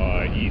way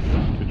east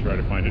to try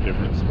to find a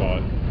different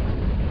spot.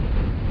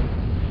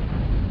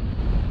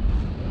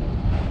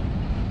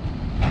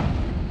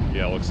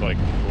 Yeah, looks like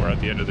we're at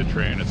the end of the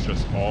train. It's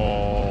just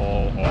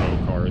all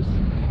auto cars.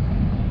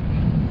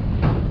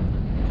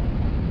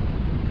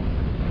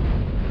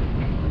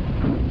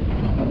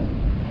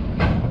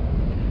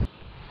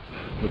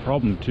 The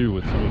problem too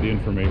with some of the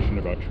information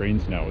about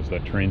trains now is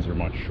that trains are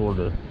much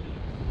shorter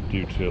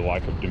due to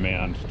lack of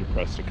demand,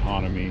 depressed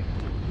economy,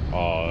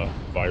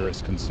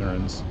 virus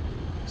concerns.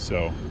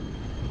 So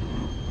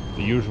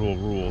the usual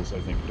rules,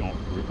 I think, don't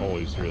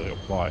always really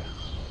apply.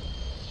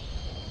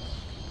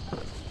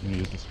 I'm gonna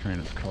use this train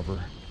as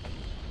cover.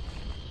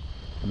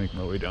 Make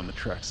my way down the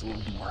tracks a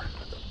little more.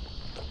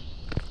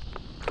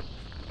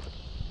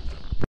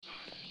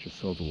 Just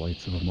saw the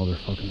lights of a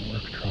motherfucking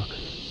work truck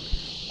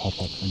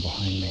pop up from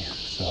behind me,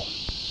 so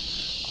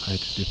I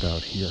had to dip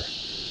out here.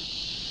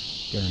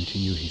 Guarantee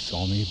you he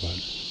saw me, but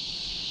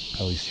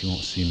at least he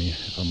won't see me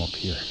if I'm up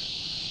here.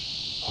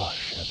 Oh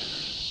shit.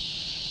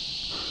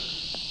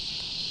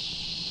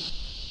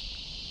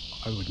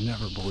 I would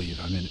never believe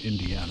I'm in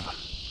Indiana.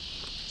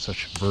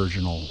 Such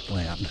virginal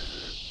land.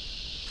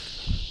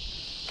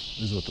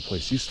 This is what the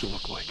place used to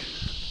look like.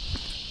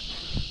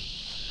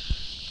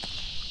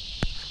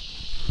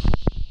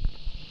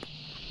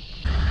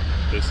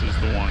 This is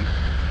the one.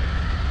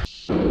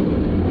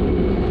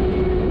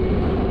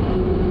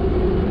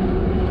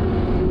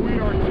 We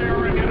are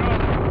tearing it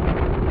up.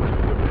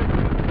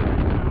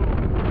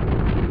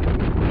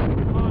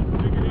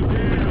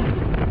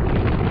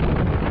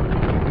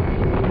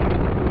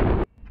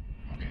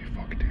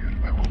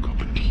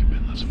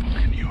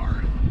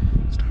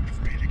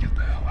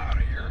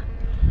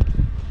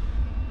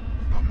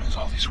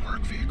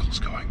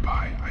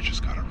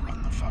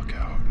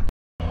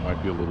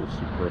 might be a little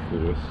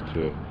superfluous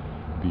to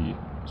be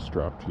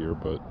strapped here,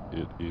 but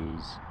it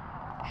is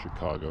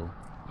Chicago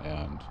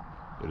and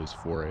it is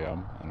 4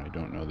 a.m. and I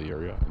don't know the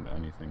area and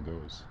anything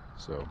goes.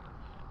 So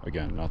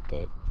again, not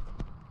that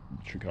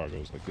Chicago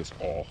is like this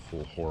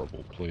awful,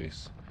 horrible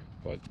place,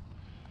 but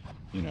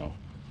you know,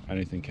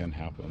 anything can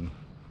happen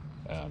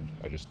and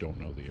I just don't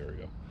know the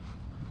area.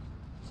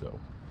 So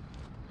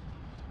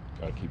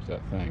gotta keep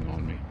that thing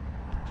on me.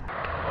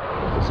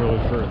 So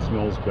sure, it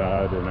smells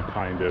bad in a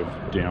kind of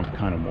damp,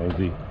 kind of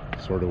moldy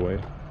sort of way.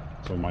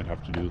 So I might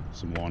have to do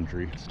some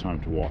laundry. It's time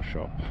to wash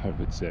up, I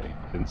would say,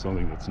 in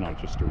something that's not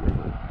just a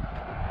river.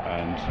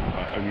 And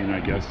I mean, I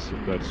guess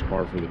that's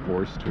par for the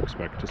course to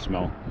expect to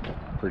smell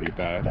pretty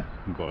bad,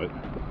 but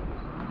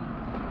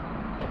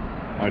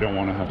I don't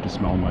want to have to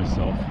smell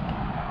myself.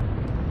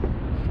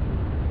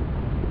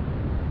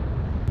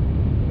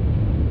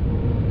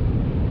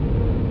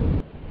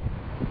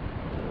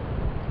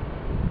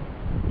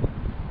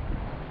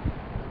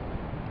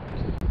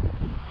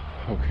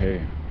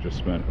 Okay, just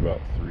spent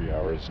about 3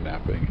 hours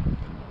napping in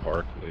the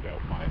park, laid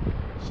out my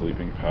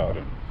sleeping pad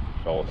and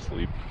fell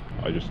asleep.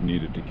 I just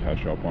needed to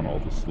catch up on all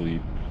the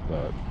sleep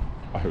that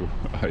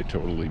I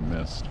totally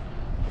missed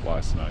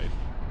last night,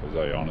 because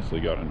I honestly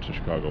got into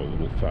Chicago a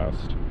little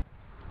fast.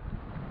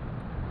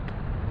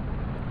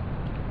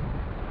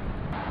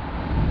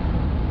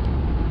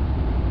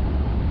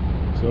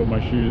 So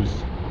my shoes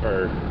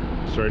are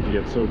starting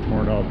to get so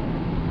torn up,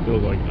 they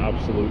look like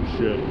absolute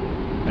shit.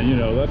 And you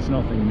know, that's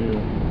nothing new,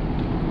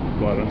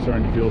 but I'm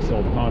starting to feel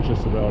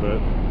self-conscious about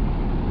it.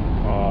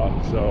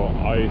 So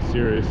I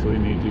seriously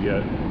need to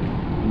get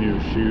new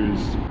shoes.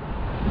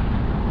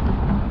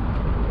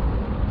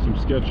 Some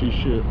sketchy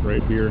shit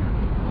right here.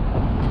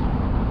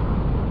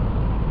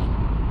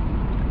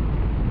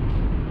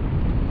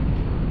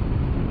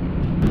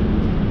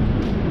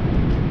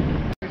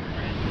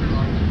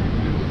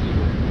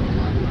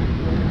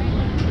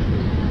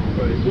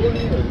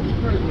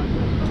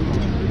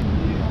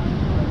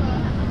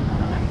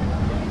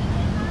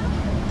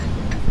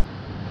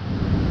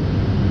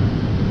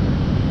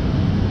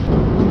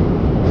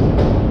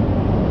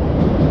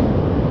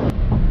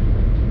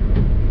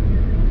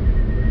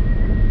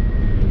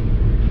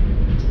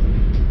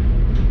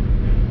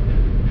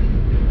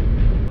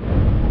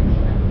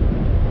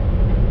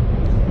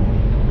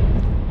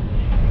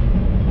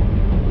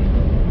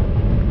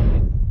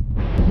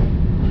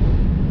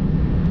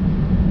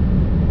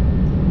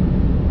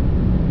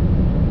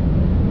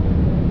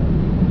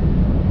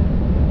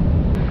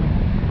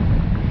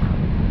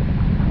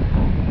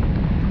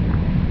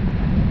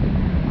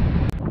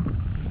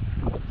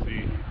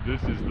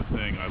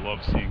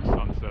 Seeing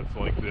sunsets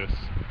like this,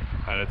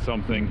 and it's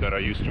something that I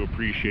used to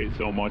appreciate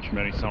so much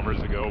many summers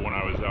ago when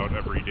I was out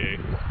every day,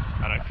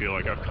 and I feel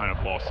like I've kind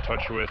of lost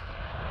touch with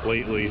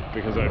lately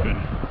because I've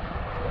been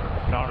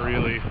not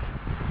really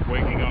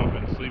waking up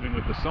and sleeping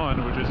with the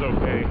sun, which is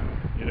okay,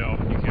 you know,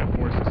 you can't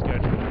force a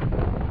schedule,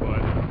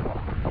 but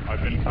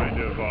I've been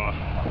kind of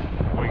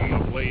waking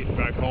up late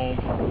back home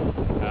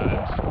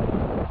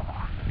and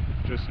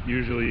just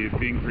usually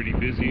being pretty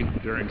busy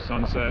during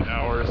sunset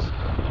hours,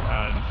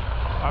 and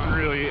I haven't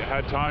really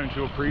had time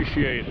to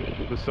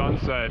appreciate the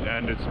sunset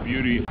and its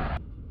beauty.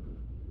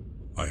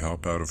 I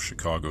hop out of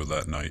Chicago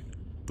that night,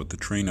 but the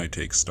train I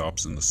take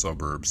stops in the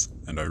suburbs,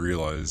 and I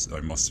realize I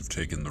must have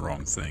taken the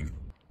wrong thing.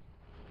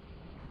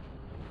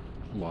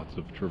 Lots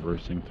of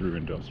traversing through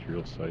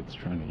industrial sites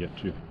trying to get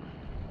to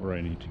where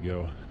I need to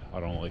go. I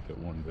don't like it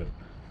one bit.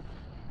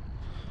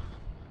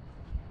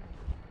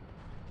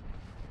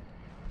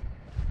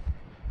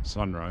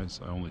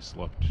 Sunrise, I only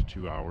slept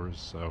 2 hours,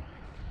 so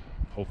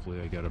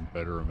hopefully I get a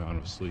better amount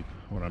of sleep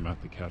when I'm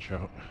at the catch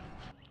out.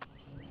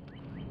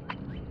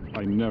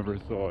 I never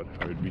thought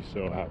I would be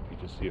so happy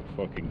to see a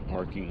fucking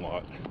parking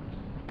lot,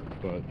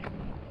 but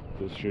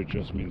this shit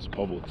just means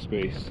public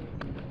space.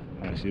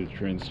 And I see the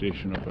train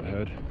station up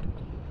ahead,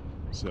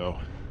 so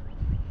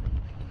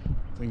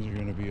things are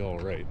gonna be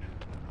alright.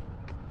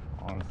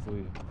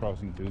 Honestly,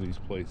 crossing through these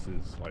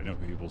places, I know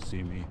people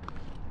see me,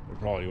 they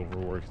probably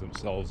overwork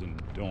themselves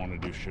and don't want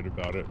to do shit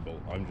about it, but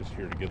I'm just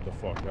here to get the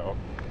fuck out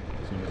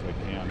as soon as I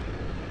can.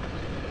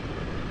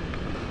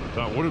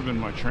 That would have been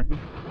my train.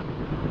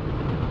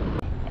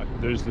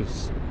 There's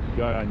this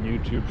guy on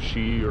YouTube,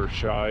 She or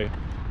Shy,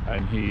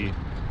 and he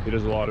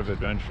does a lot of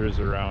adventures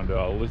around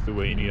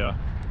Lithuania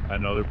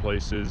and other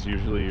places,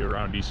 usually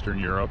around Eastern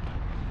Europe,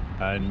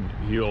 and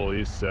he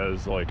always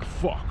says like,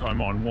 fuck, I'm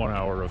on 1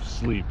 hour of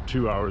sleep,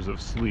 2 hours of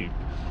sleep,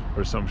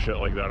 or some shit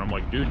like that. I'm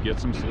like, dude, get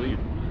some sleep.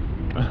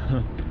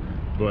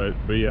 but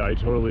yeah, I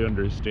totally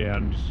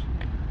understand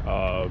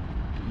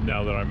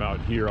now that I'm out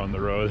here on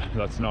the road.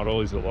 That's not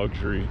always a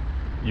luxury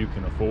you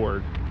can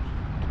afford.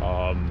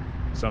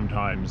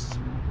 Sometimes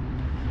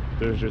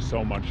there's just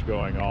so much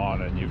going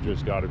on and you've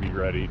just got to be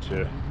ready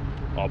to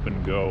up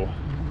and go.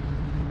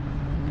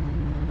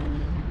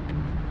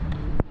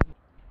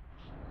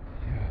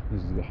 Yeah,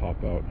 this is the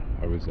hop out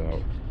I was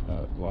out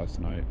last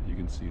night. You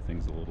can see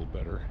things a little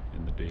better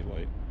in the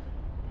daylight.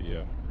 But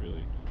yeah,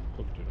 really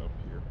hooked it up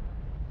here.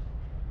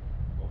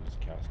 Well, pots,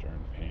 cast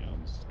iron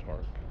pans,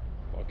 tarp,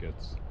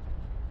 buckets,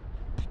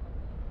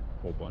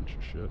 whole bunch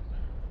of shit.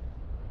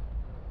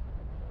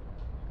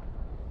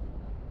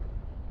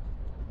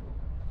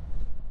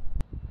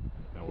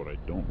 Now what I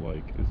don't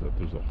like is that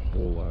there's a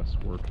whole ass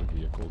worker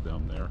vehicle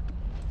down there.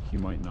 He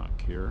might not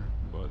care,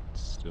 but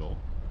still,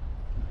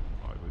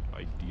 I would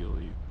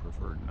ideally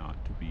prefer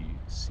not to be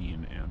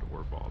seen and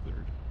or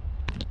bothered.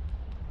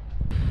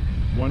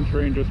 One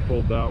train just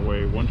pulled that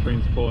way, one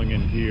train's pulling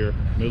in here,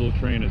 middle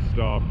train is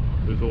stopped,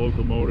 there's a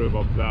locomotive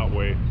up that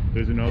way,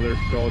 there's another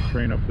stalled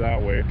train up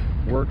that way,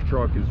 work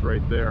truck is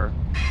right there.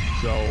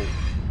 So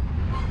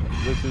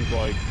this is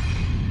like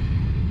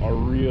a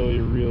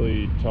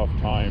really tough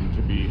time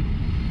to be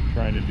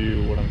trying to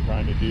do what I'm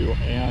trying to do,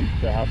 and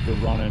to have to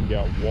run and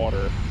get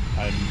water,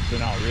 and to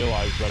not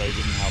realize that I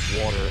didn't have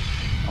water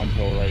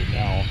until right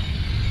now,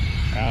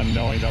 and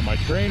knowing that my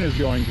train is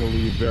going to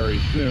leave very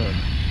soon.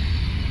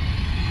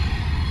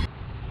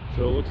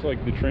 So it looks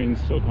like the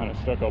train's still kind of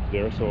stuck up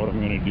there, so what I'm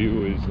going to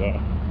do is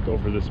go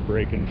for this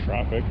break in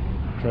traffic,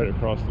 try to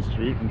cross the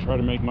street, and try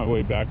to make my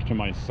way back to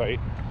my site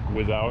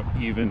without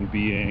even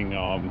being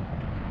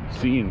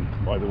seen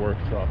by the work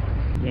truck.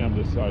 Damn,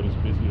 this side is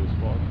busy as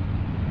fuck.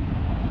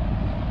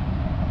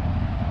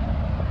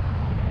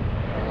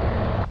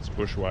 It's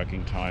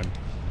bushwhacking time.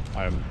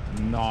 I am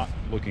not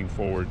looking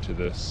forward to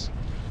this.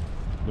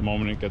 The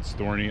moment it gets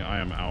thorny, I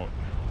am out.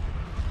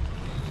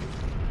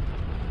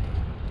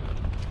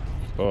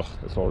 Ugh,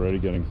 it's already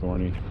getting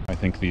thorny. I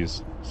think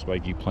these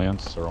spiky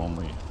plants are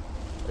only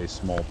a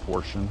small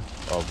portion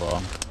of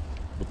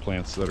the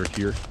plants that are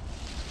here.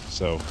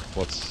 So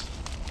let's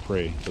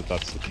pray that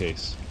that's the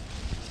case.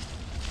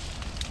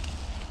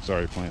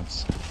 Sorry,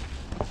 plants.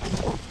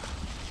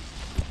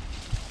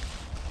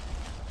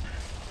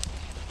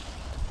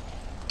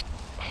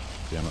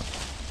 Damn it.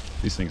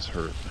 These things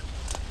hurt.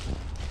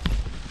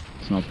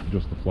 It's not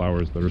just the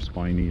flowers that are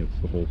spiny, it's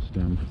the whole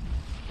stem.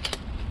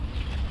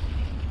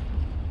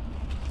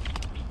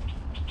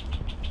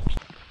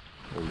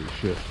 Holy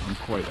shit, I'm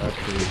quite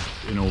actually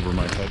in over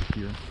my head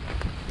here.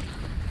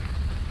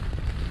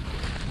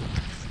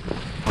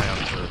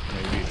 Plants are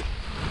maybe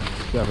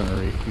 7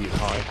 or 8 feet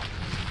high,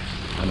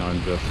 and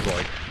I'm just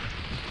like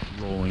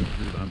rolling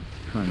through them,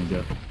 trying to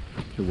get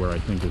to where I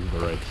think is the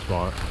right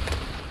spot.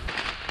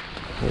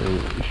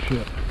 Holy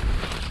shit.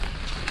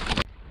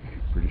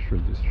 Pretty sure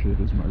this shit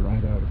is my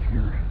ride out of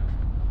here.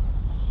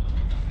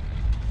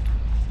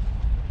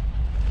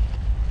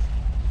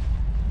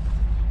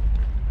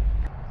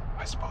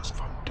 I suppose if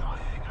I'm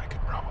dying, I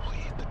could probably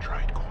eat the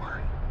dried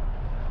corn.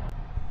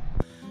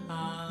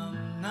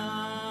 I'm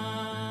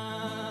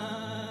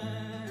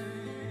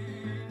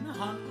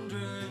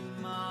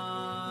 900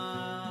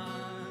 miles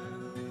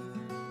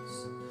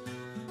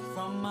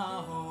from my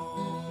home.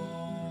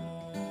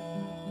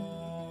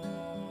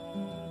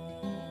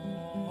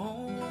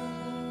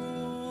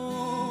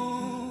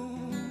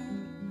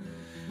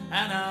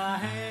 And I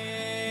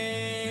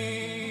hate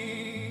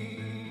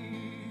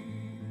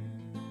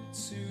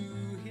to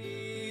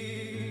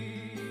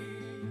hear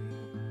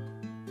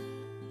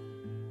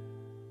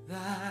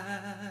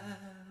that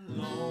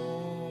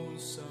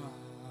lonesome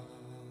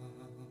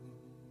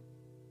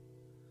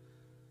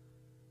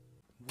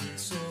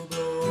whistle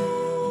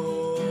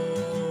blow.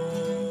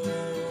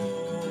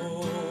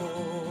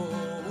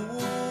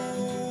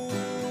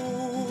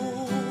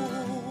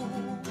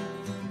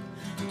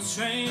 The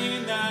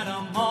train that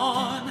I'm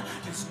on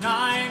is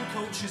 9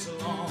 coaches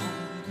long.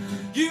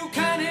 You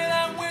can hear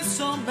that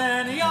whistle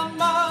many a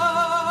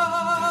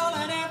mile.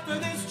 And if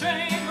this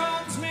train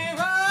runs me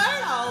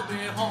right, I'll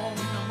be home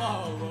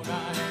tomorrow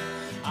night.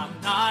 I'm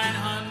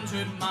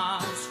 900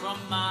 miles from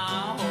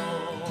my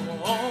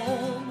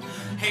home.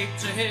 Hate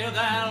to hear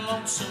that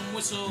lonesome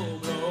whistle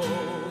blow.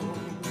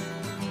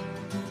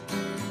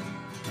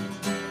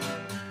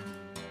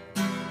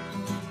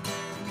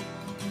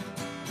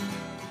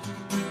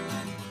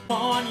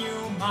 Pawn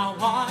you my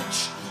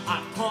watch,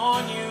 I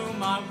pawn you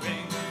my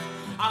ring,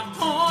 I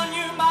pawn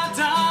you my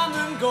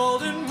diamond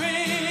golden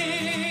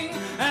ring.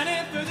 And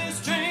if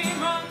this train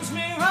runs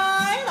me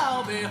right,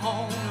 I'll be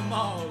home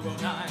tomorrow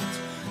night.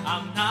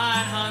 I'm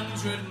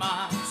 900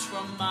 miles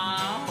from my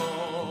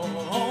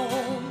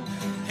home.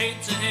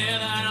 Hate to hear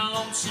that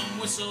lonesome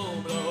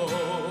whistle blow.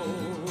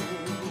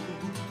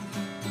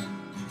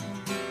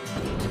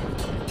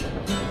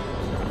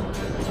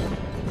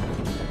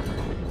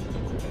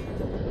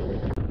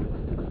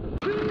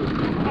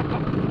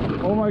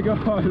 Oh my god!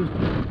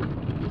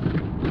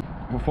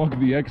 Well, fuck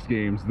the X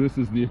Games. This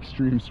is the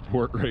extreme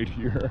sport right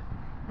here.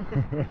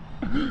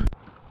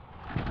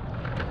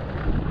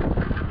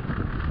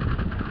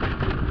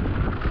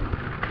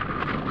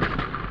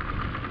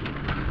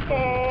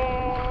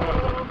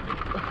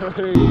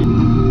 Hey.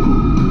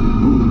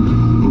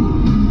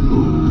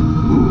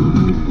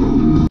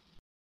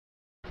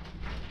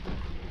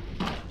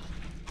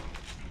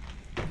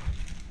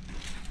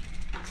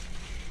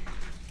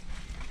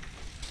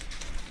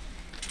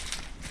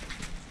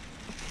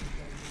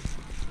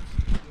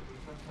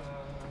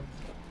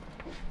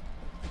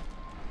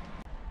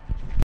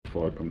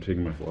 fuck, I'm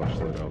taking my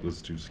flashlight out. This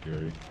is too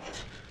scary.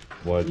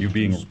 Vlad, you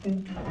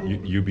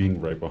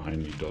being right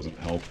behind me doesn't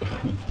help.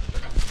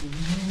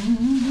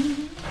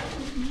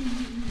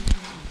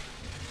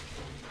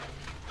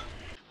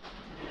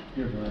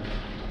 Here, Vlad.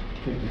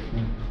 Take this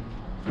one.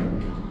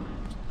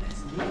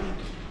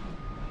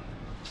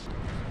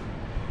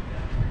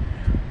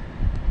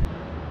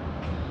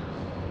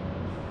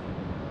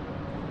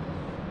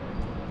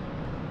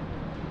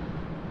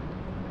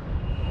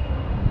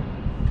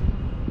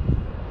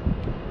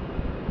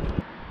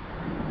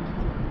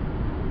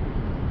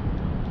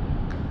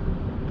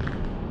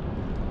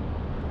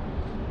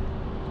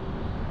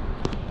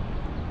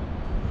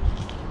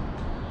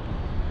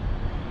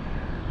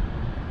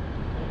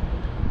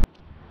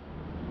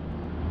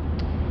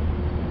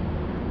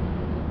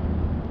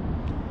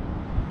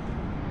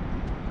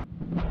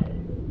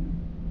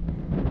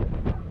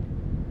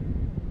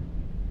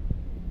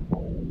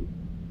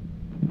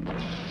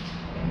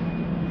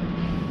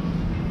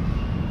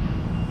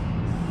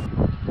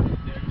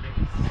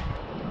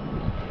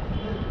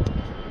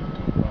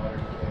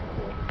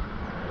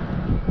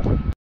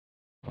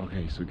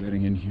 So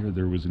getting in here,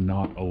 there was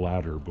not a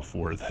ladder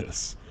before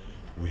this.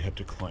 We had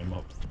to climb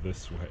up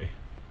this way.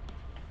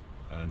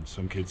 And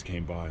some kids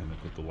came by and they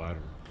put the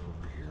ladder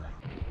over here.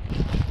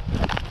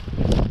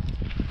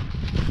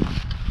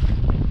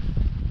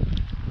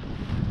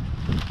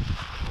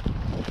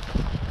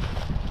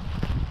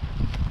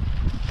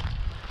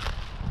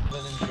 I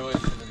haven't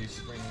enjoyed some of these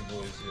spring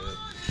boys yet.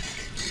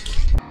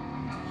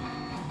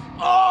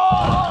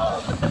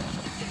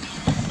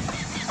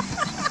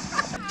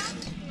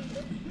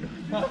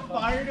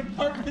 Fire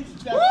department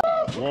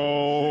stuff.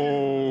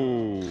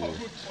 Whoa!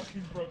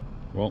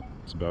 Well,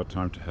 it's about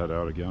time to head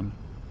out again.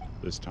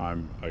 This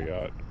time I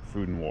got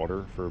food and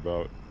water for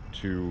about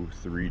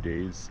 2-3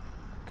 days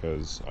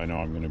because I know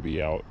I'm going to be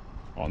out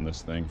on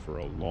this thing for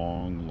a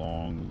long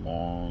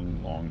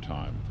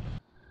time.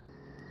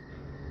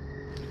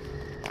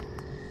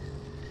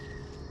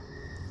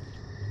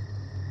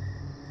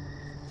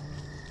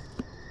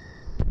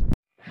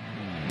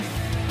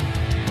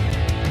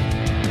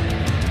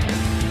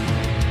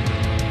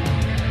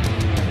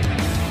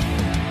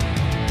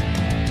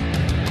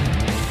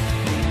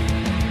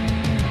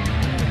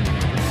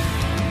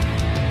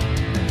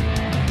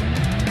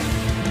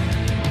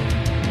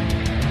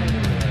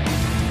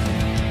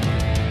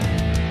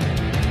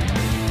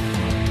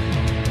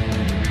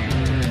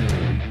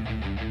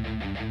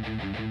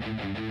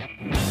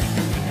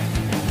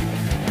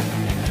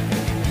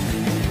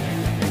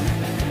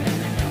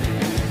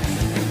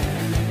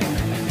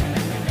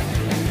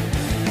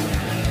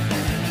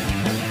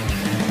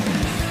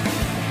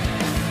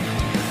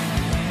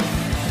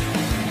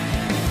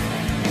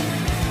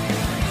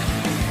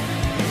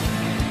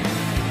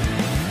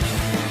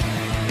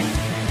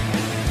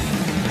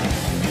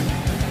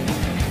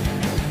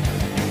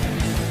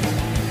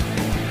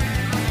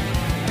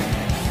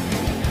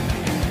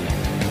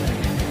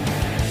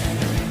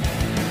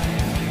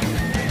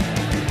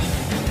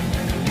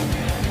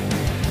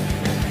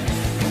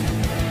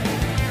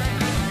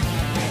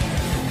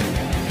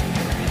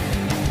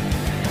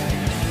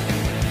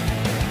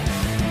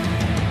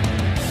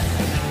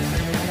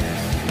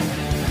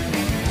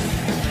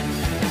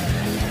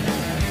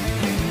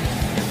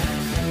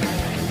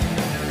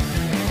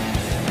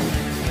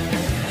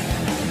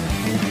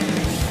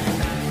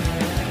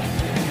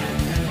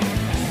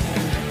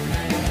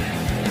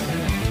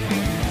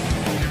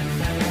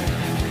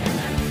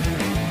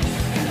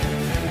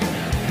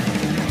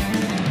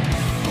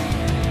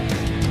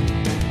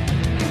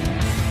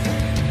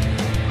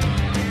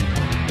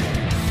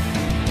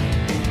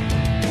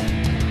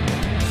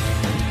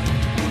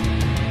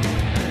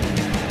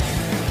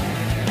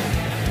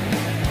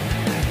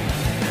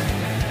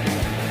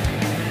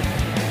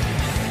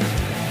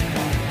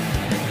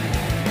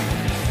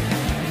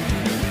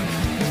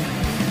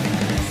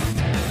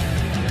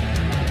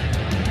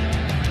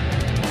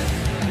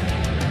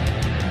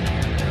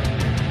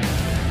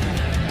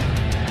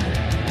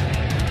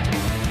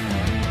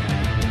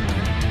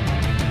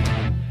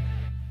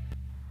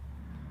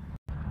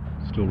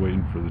 Still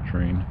waiting for the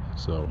train,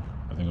 so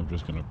I think I'm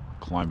just gonna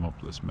climb up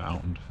this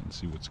mountain and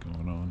see what's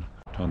going on.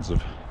 Tons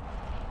of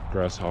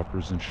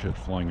grasshoppers and shit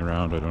flying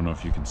around. I don't know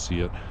if you can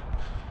see it.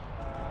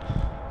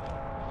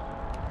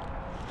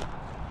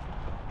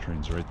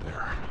 Train's right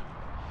there.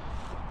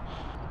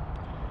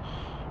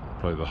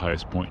 Probably the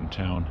highest point in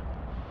town.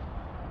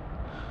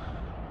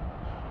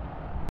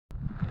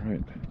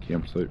 Alright,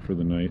 campsite for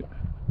the night.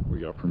 We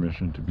got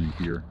permission to be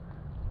here,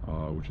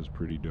 which is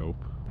pretty dope.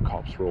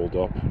 Cops rolled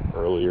up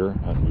earlier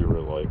and we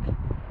were like,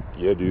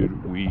 yeah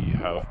dude, we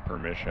have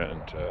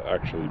permission to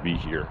actually be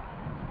here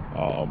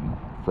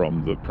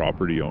from the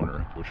property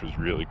owner, which was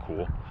really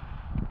cool.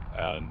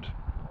 And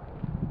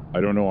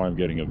I don't know why I'm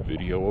getting a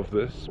video of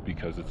this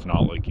because it's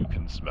not like you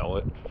can smell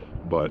it,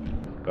 but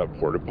that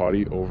porta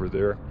potty over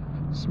there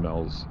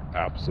smells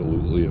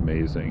absolutely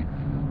amazing.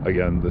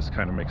 Again, this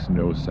kind of makes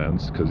no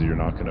sense because you're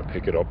not going to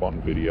pick it up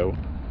on video,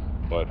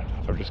 but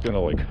I'm just gonna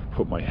like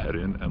put my head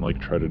in and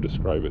like try to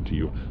describe it to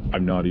you.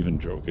 I'm not even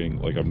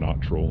joking, like I'm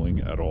not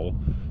trolling at all.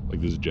 Like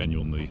this is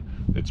genuinely,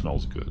 it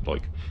smells good.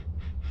 Like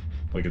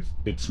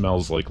it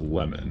smells like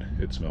lemon.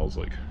 It smells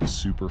like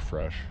super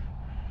fresh,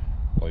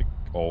 like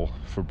all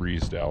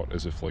Febrezed out,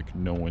 as if like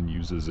no one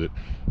uses it,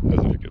 as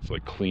if it gets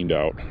like cleaned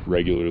out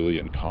regularly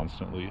and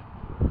constantly.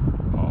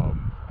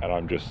 And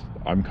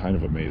I'm kind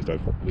of amazed.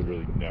 I've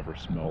literally never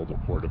smelled a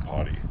porta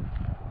potty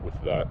with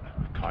that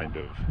kind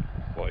of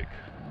like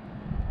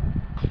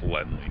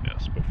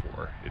cleanliness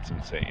before. It's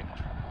insane.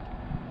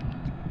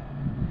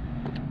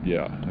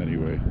 Yeah,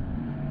 anyway,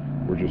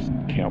 we're just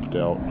camped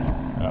out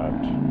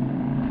and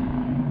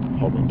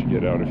hoping to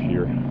get out of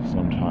here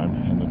sometime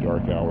in the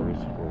dark hours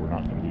where we're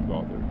not going to be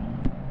bothered.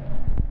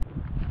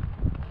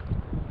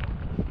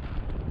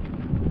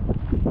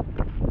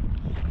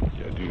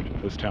 Yeah,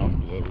 dude, this town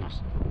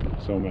blows.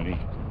 So many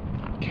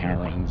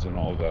Karens and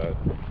all that.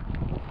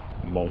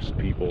 Most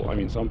people, I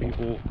mean, some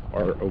people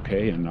are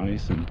okay and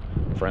nice and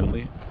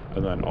friendly,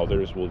 and then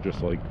others will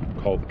just like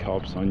call the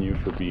cops on you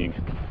for being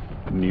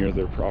near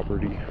their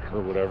property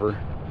or whatever.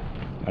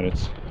 And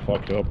it's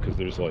fucked up because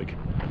there's like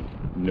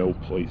no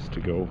place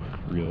to go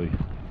really.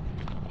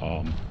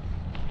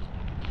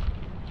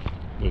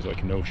 There's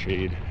like no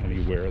shade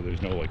anywhere.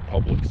 There's no like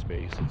public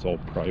space. It's all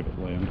private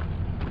land,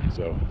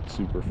 so it's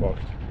super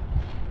fucked.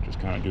 Just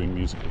kind of doing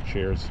musical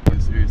chairs.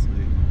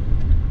 Seriously.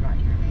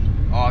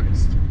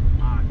 August.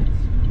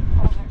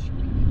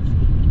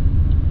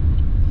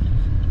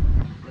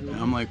 And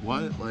I'm like,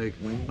 what? Like,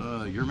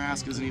 your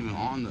mask isn't even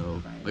on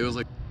though. Like, it was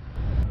like.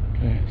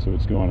 Okay, so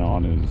what's going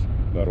on is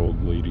that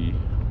old lady,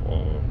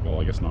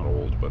 well, I guess not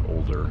old, but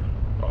older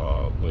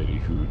lady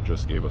who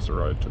just gave us a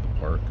ride to the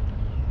park,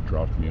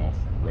 dropped me off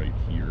right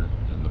here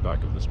in the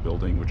back of this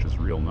building, which is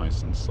real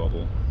nice and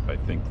subtle. I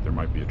think there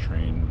might be a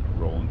train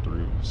rolling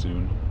through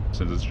soon.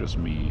 Since it's just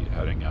me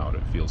heading out,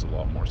 it feels a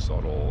lot more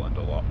subtle and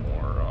a lot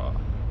more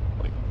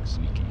like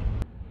sneaky.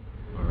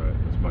 All right,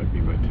 this might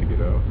be my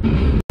ticket out.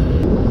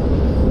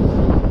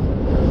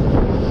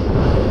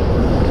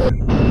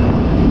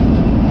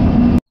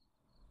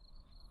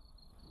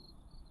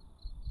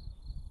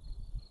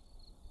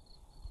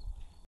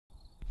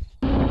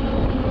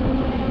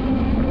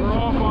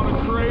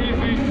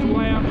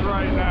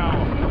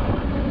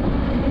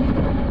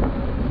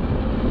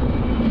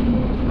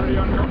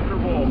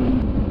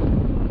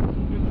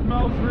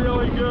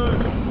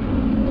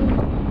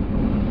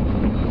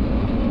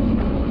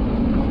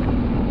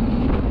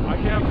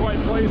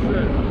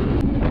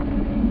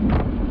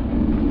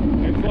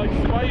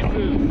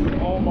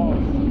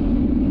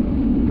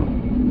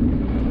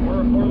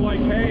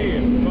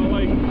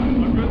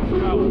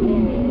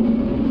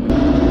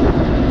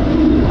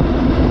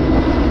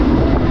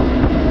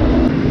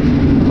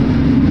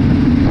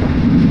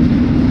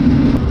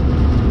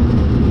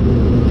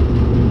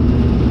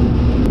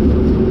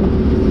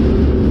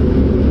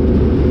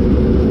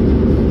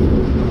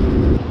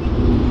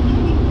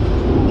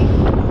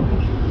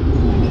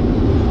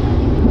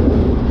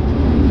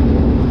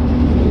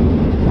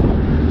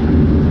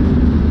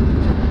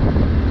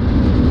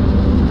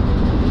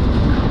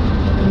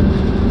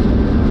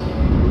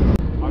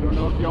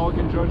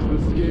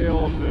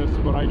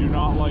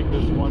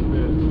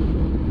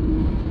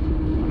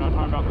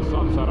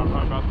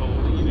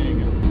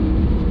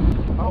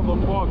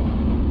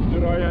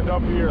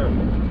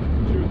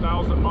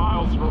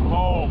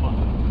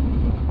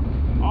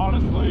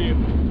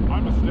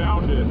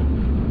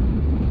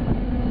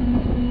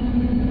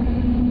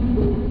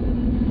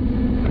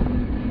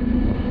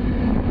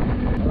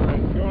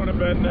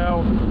 Now,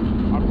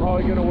 I'm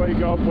probably gonna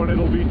wake up when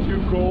it'll be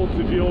too cold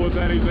to deal with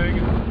anything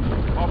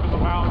up in the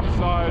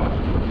mountainside.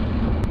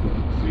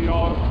 See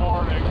y'all in the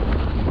morning.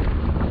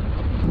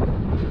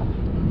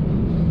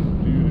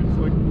 Dude, it's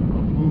like a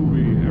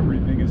movie.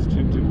 Everything is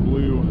tinted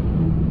blue.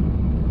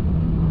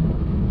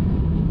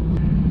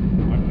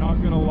 I'm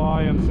not gonna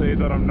lie and say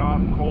that I'm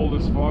not cold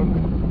as fuck,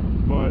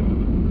 but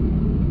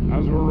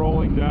as we're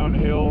rolling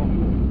downhill,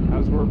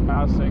 as we're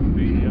passing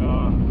the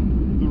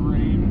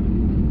rain,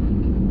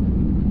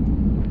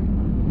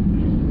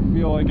 I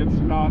feel like it's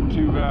not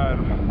too bad,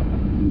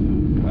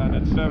 and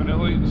it's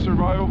definitely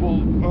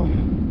survivable. Oh,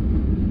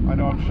 I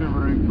know I'm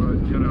shivering,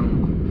 but you know.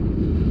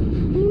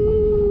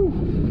 Woo!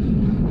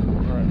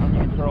 All right, I'm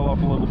gonna curl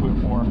up a little bit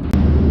more.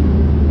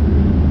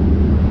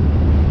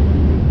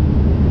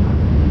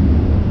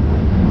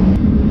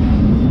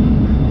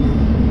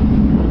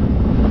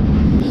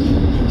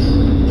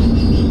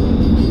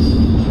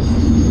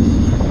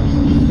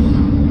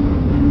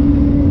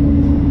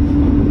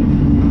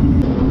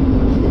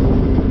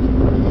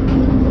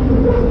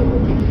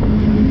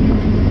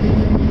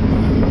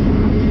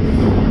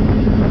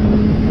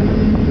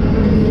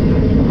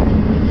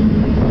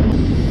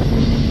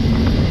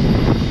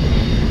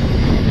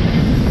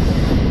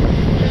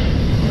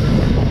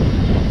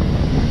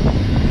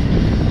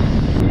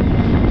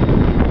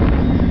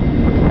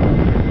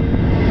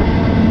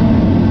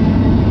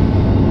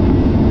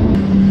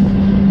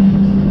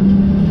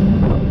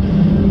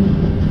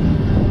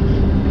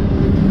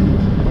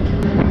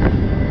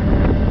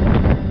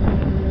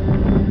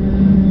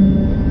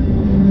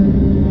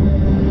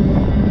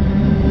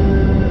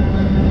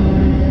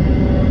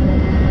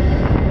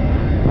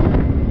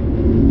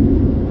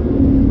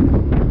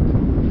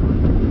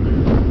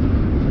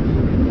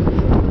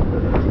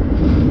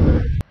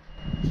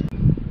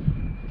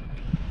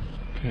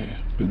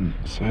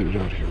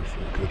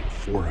 good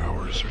 4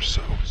 hours or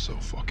so, so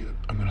fuck it.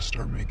 I'm gonna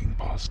start making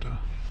pasta.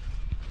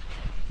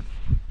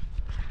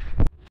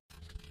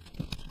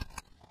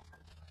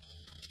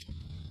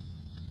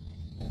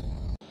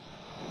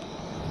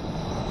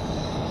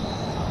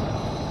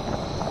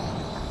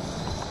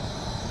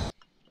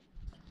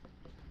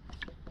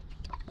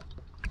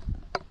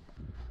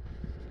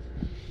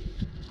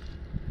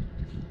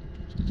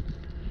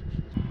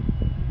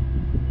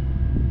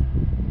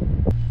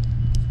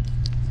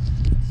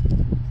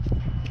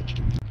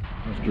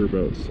 After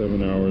about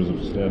 7 hours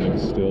of standing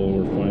still,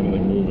 we're finally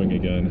moving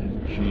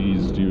again.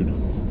 Jeez, dude.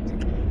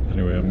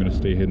 Anyway, I'm gonna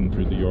stay hidden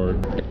through the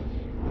yard.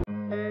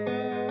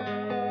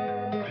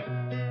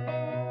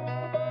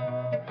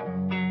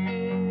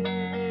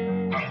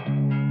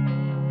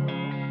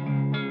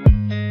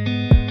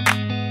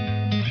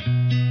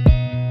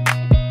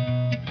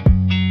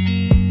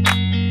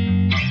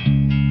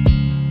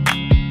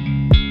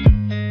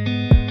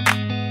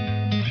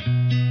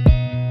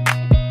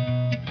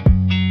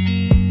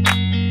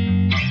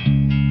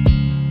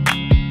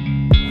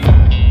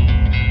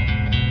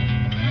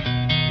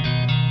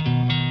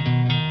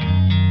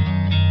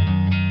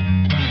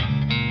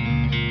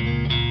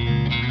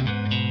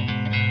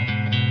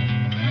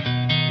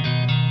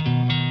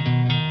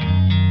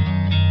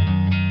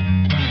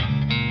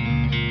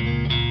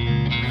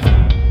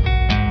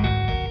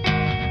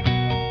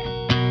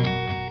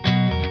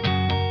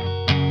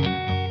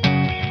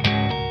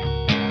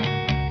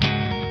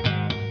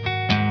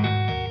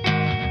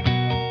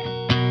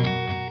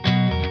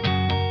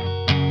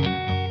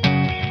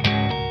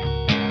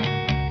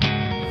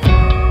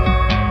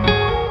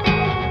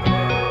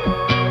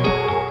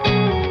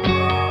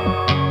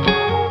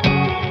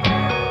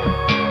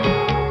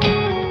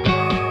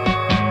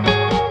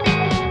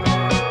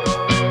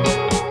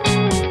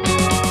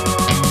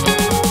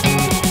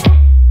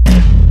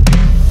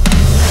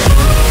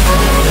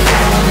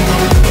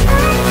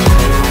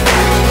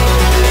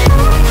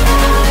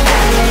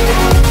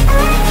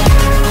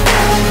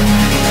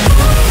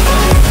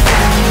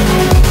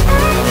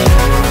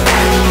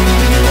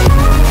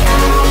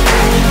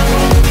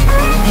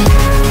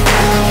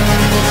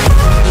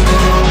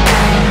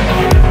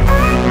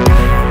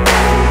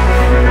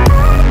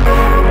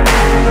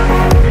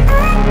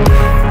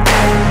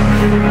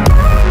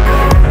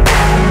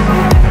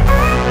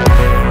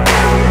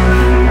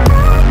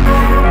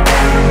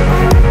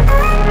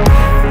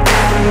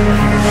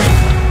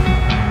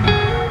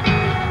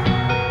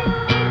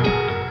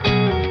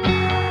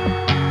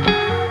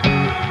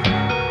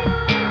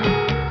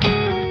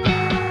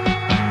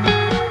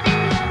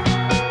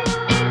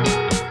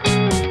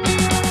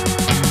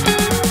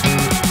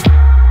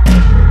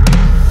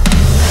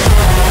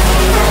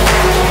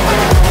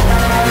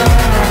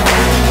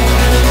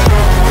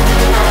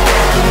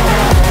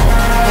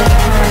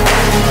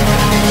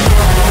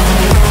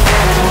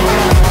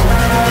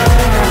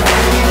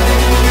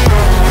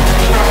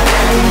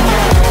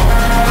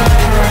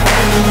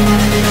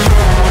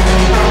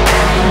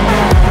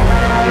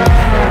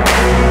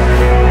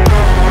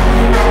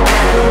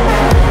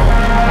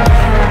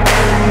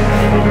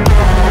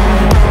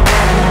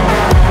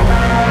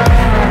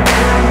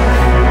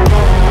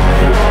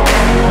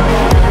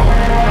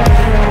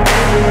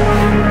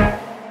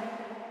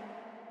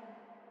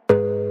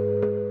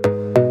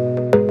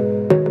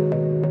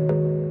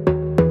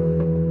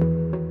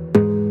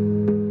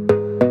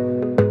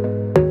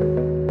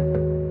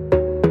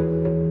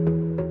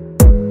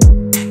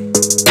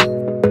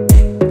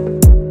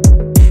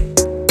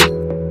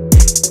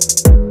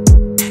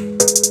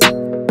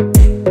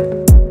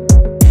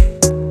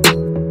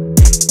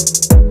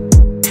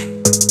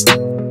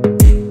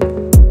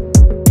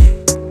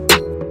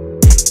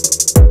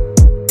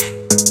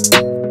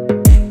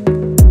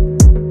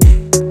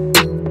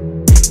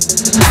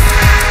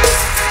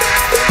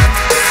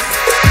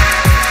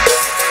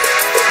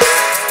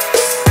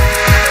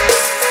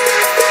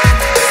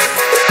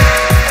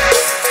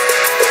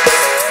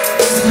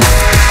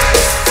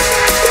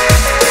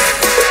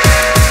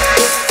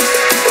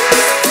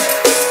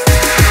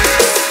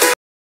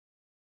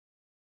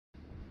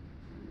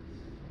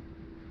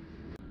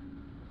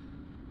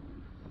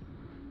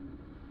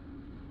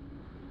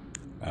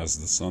 As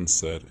the sun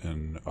set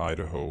in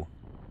Idaho,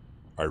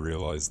 I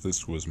realized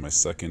this was my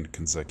second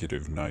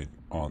consecutive night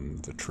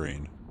on the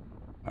train.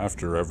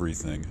 After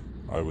everything,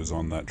 I was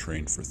on that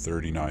train for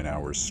 39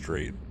 hours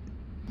straight.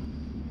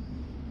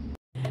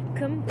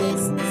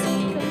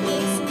 Complacency, it's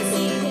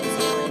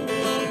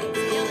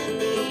killing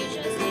me,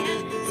 just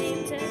can't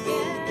seem to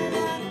get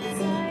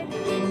outside.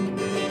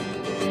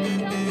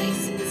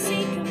 Complacency,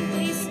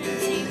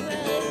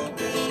 well, it will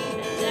be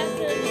the death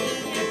of me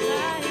if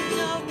I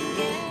don't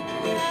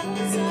get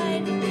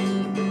outside.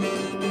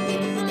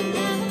 On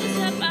that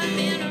step, I'm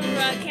in a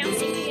rut, can't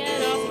seem to get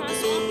off my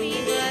swampy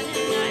butt,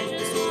 and I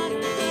just wanna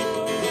go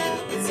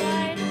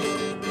outside.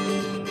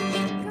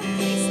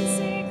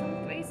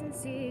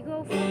 Complacency, go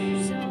fuck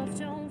yourself,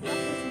 don't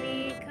fuck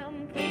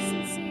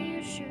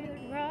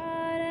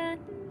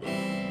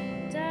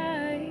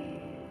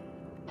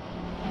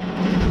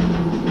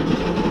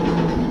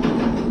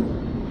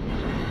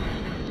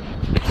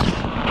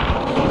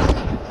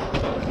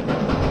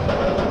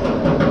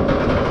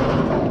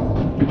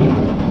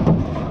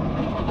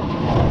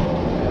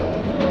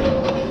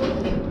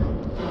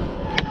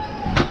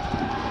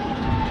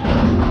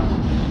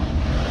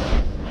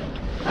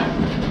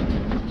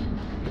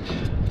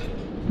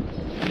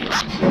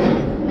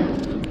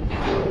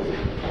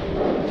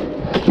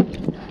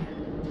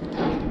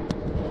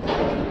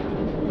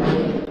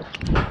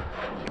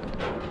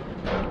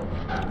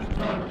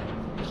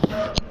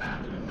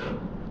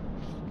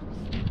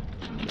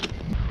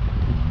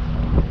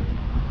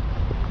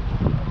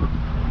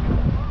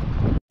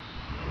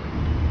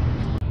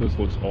This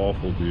looks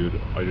awful,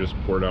 dude. I just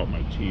poured out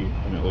my tea,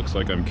 and it looks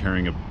like I'm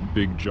carrying a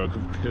big jug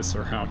of piss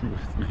around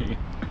with me.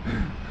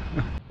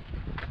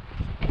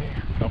 Okay,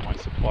 got my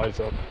supplies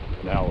up.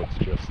 Now it's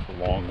just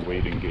a long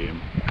waiting game.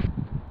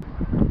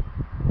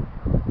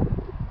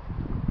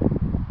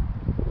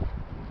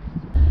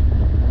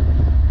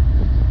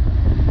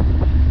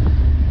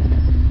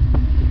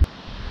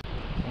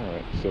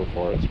 Alright, so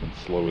far it's been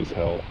slow as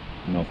hell.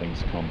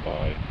 Nothing's come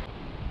by.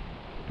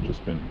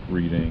 Just been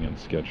reading and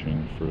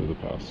sketching for the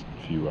past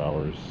few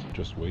hours,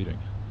 just waiting.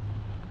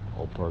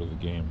 All part of the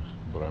game,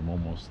 but I'm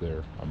almost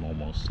there. I'm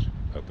almost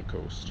at the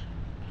coast.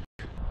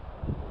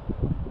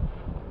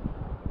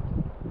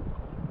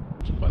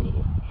 It's my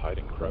little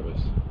hiding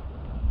crevice.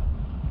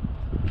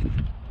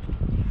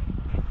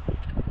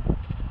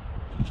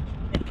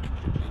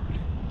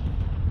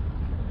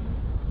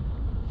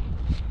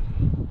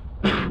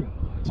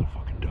 It's so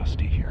fucking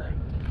dusty here.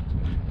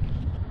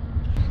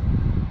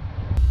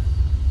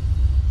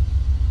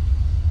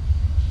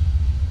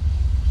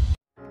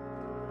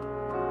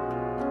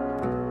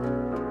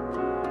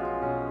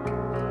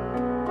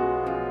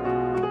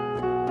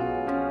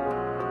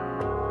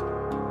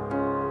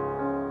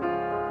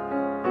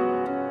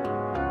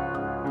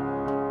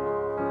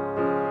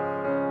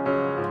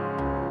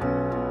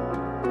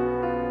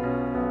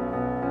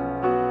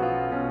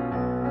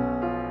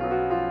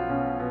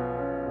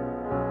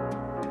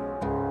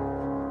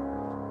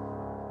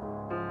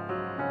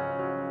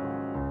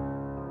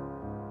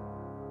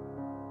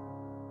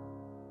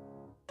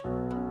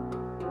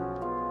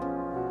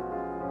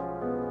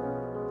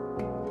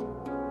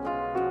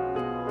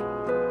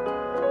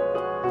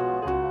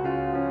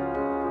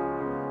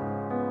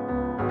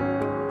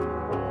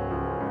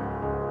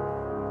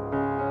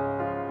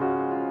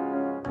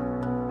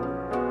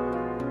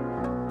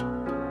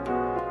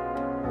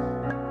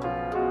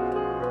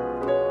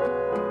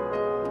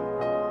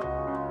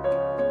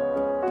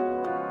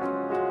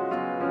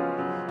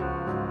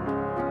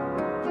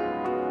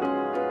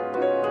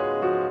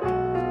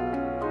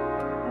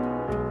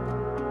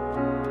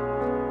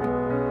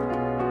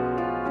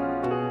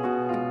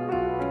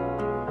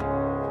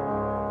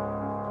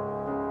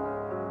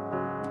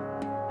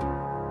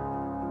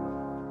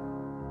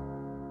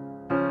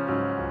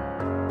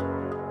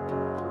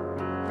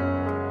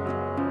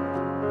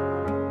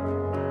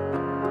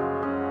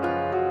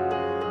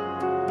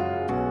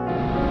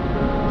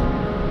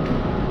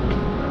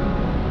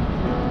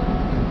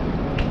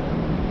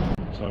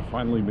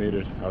 Finally made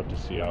it out to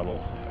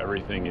Seattle.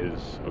 Everything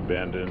is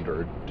abandoned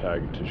or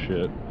tagged to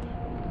shit.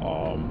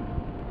 I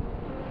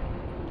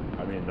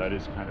mean, that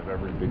is kind of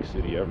every big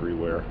city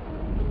everywhere.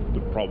 The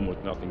problem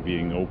with nothing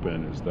being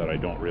open is that I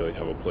don't really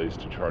have a place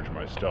to charge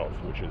my stuff,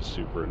 which is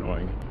super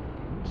annoying.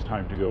 It's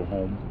time to go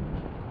home.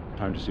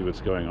 Time to see what's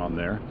going on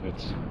there.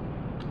 It's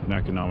an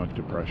economic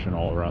depression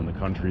all around the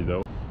country,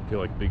 though. I feel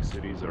like big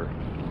cities are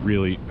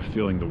really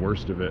feeling the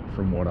worst of it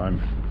from what I'm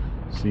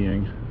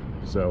seeing.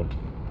 So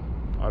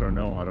I don't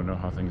know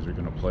how things are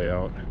going to play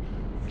out.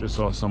 Just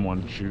saw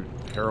someone shoot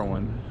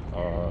heroin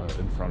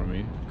in front of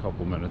me a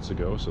couple minutes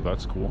ago, so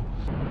that's cool.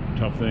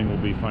 Tough thing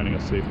will be finding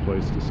a safe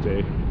place to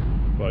stay,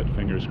 but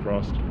fingers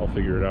crossed, I'll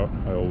figure it out.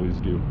 I always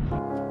do.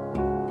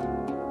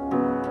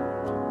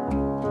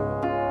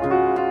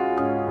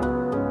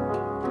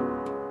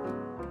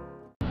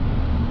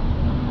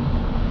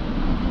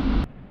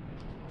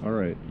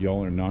 Alright,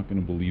 y'all are not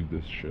going to believe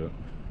this shit.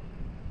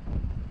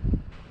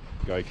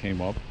 Guy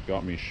came up,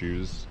 got me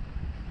shoes.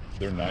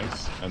 They're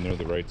nice and they're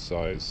the right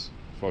size.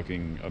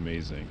 Fucking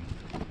amazing.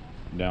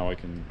 Now I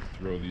can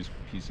throw these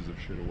pieces of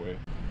shit away.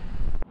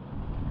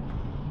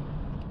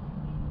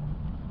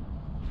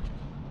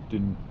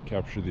 Didn't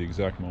capture the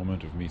exact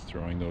moment of me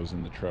throwing those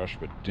in the trash,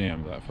 but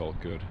damn, that felt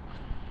good.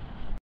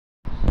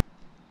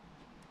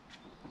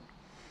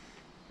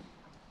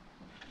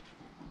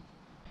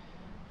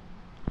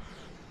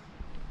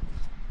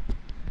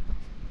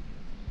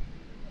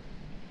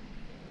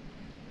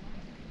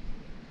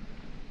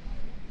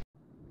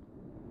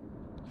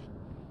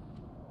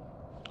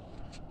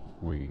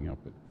 Waking up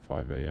at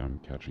 5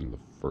 a.m., catching the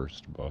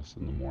first bus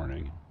in the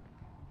morning,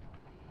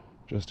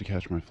 just to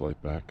catch my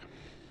flight back.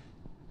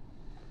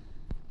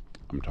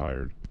 I'm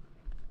tired.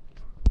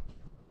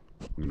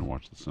 I'm gonna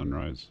watch the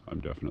sunrise. I'm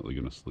definitely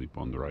gonna sleep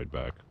on the ride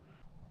back.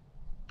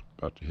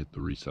 About to hit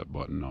the reset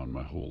button on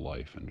my whole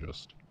life and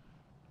just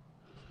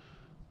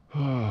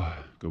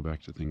go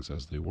back to things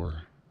as they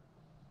were.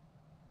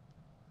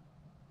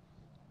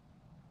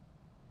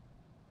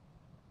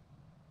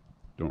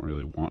 Don't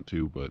really want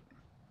to, but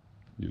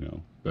you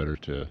know, better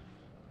to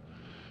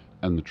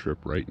end the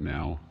trip right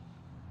now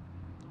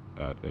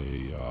at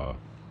a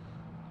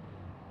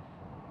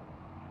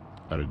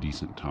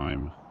decent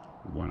time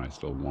when I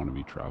still want to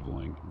be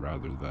traveling,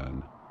 rather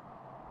than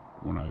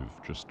when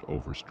I've just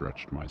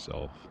overstretched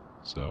myself.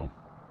 So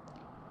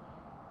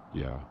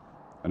yeah,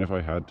 and if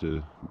I had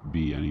to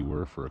be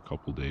anywhere for a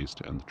couple days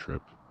to end the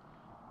trip,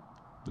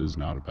 this is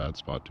not a bad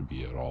spot to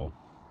be at all.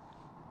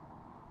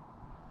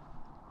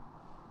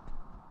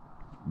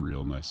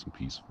 Real nice and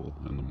peaceful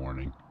in the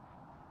morning.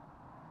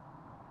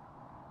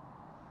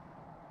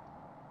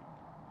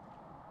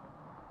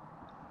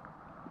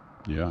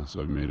 Yeah,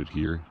 so I've made it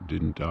here.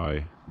 Didn't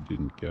die,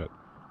 didn't get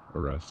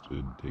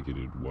arrested,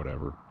 ticketed,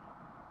 whatever.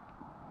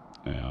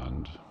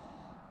 And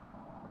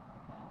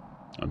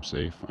I'm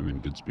safe. I'm in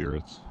good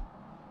spirits.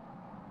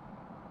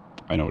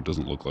 I know it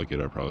doesn't look like it.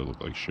 I probably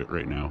look like shit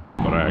right now,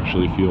 but I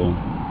actually feel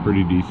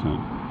pretty decent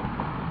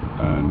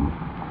and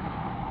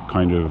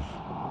kind of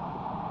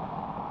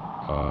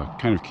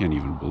can't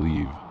even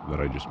believe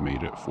that I just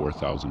made it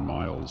 4,000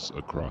 miles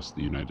across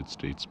the United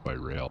States by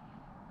rail.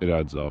 It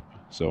adds up.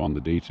 So on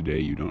the day-to-day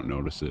you don't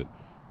notice it,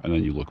 and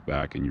then you look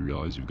back and you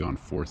realize you've gone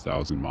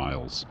 4,000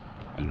 miles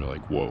and you're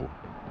like, whoa,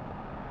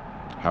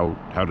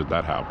 how did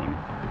that happen?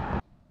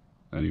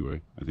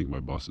 Anyway, I think my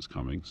bus is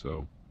coming,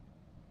 so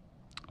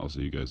I'll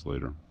see you guys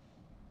later.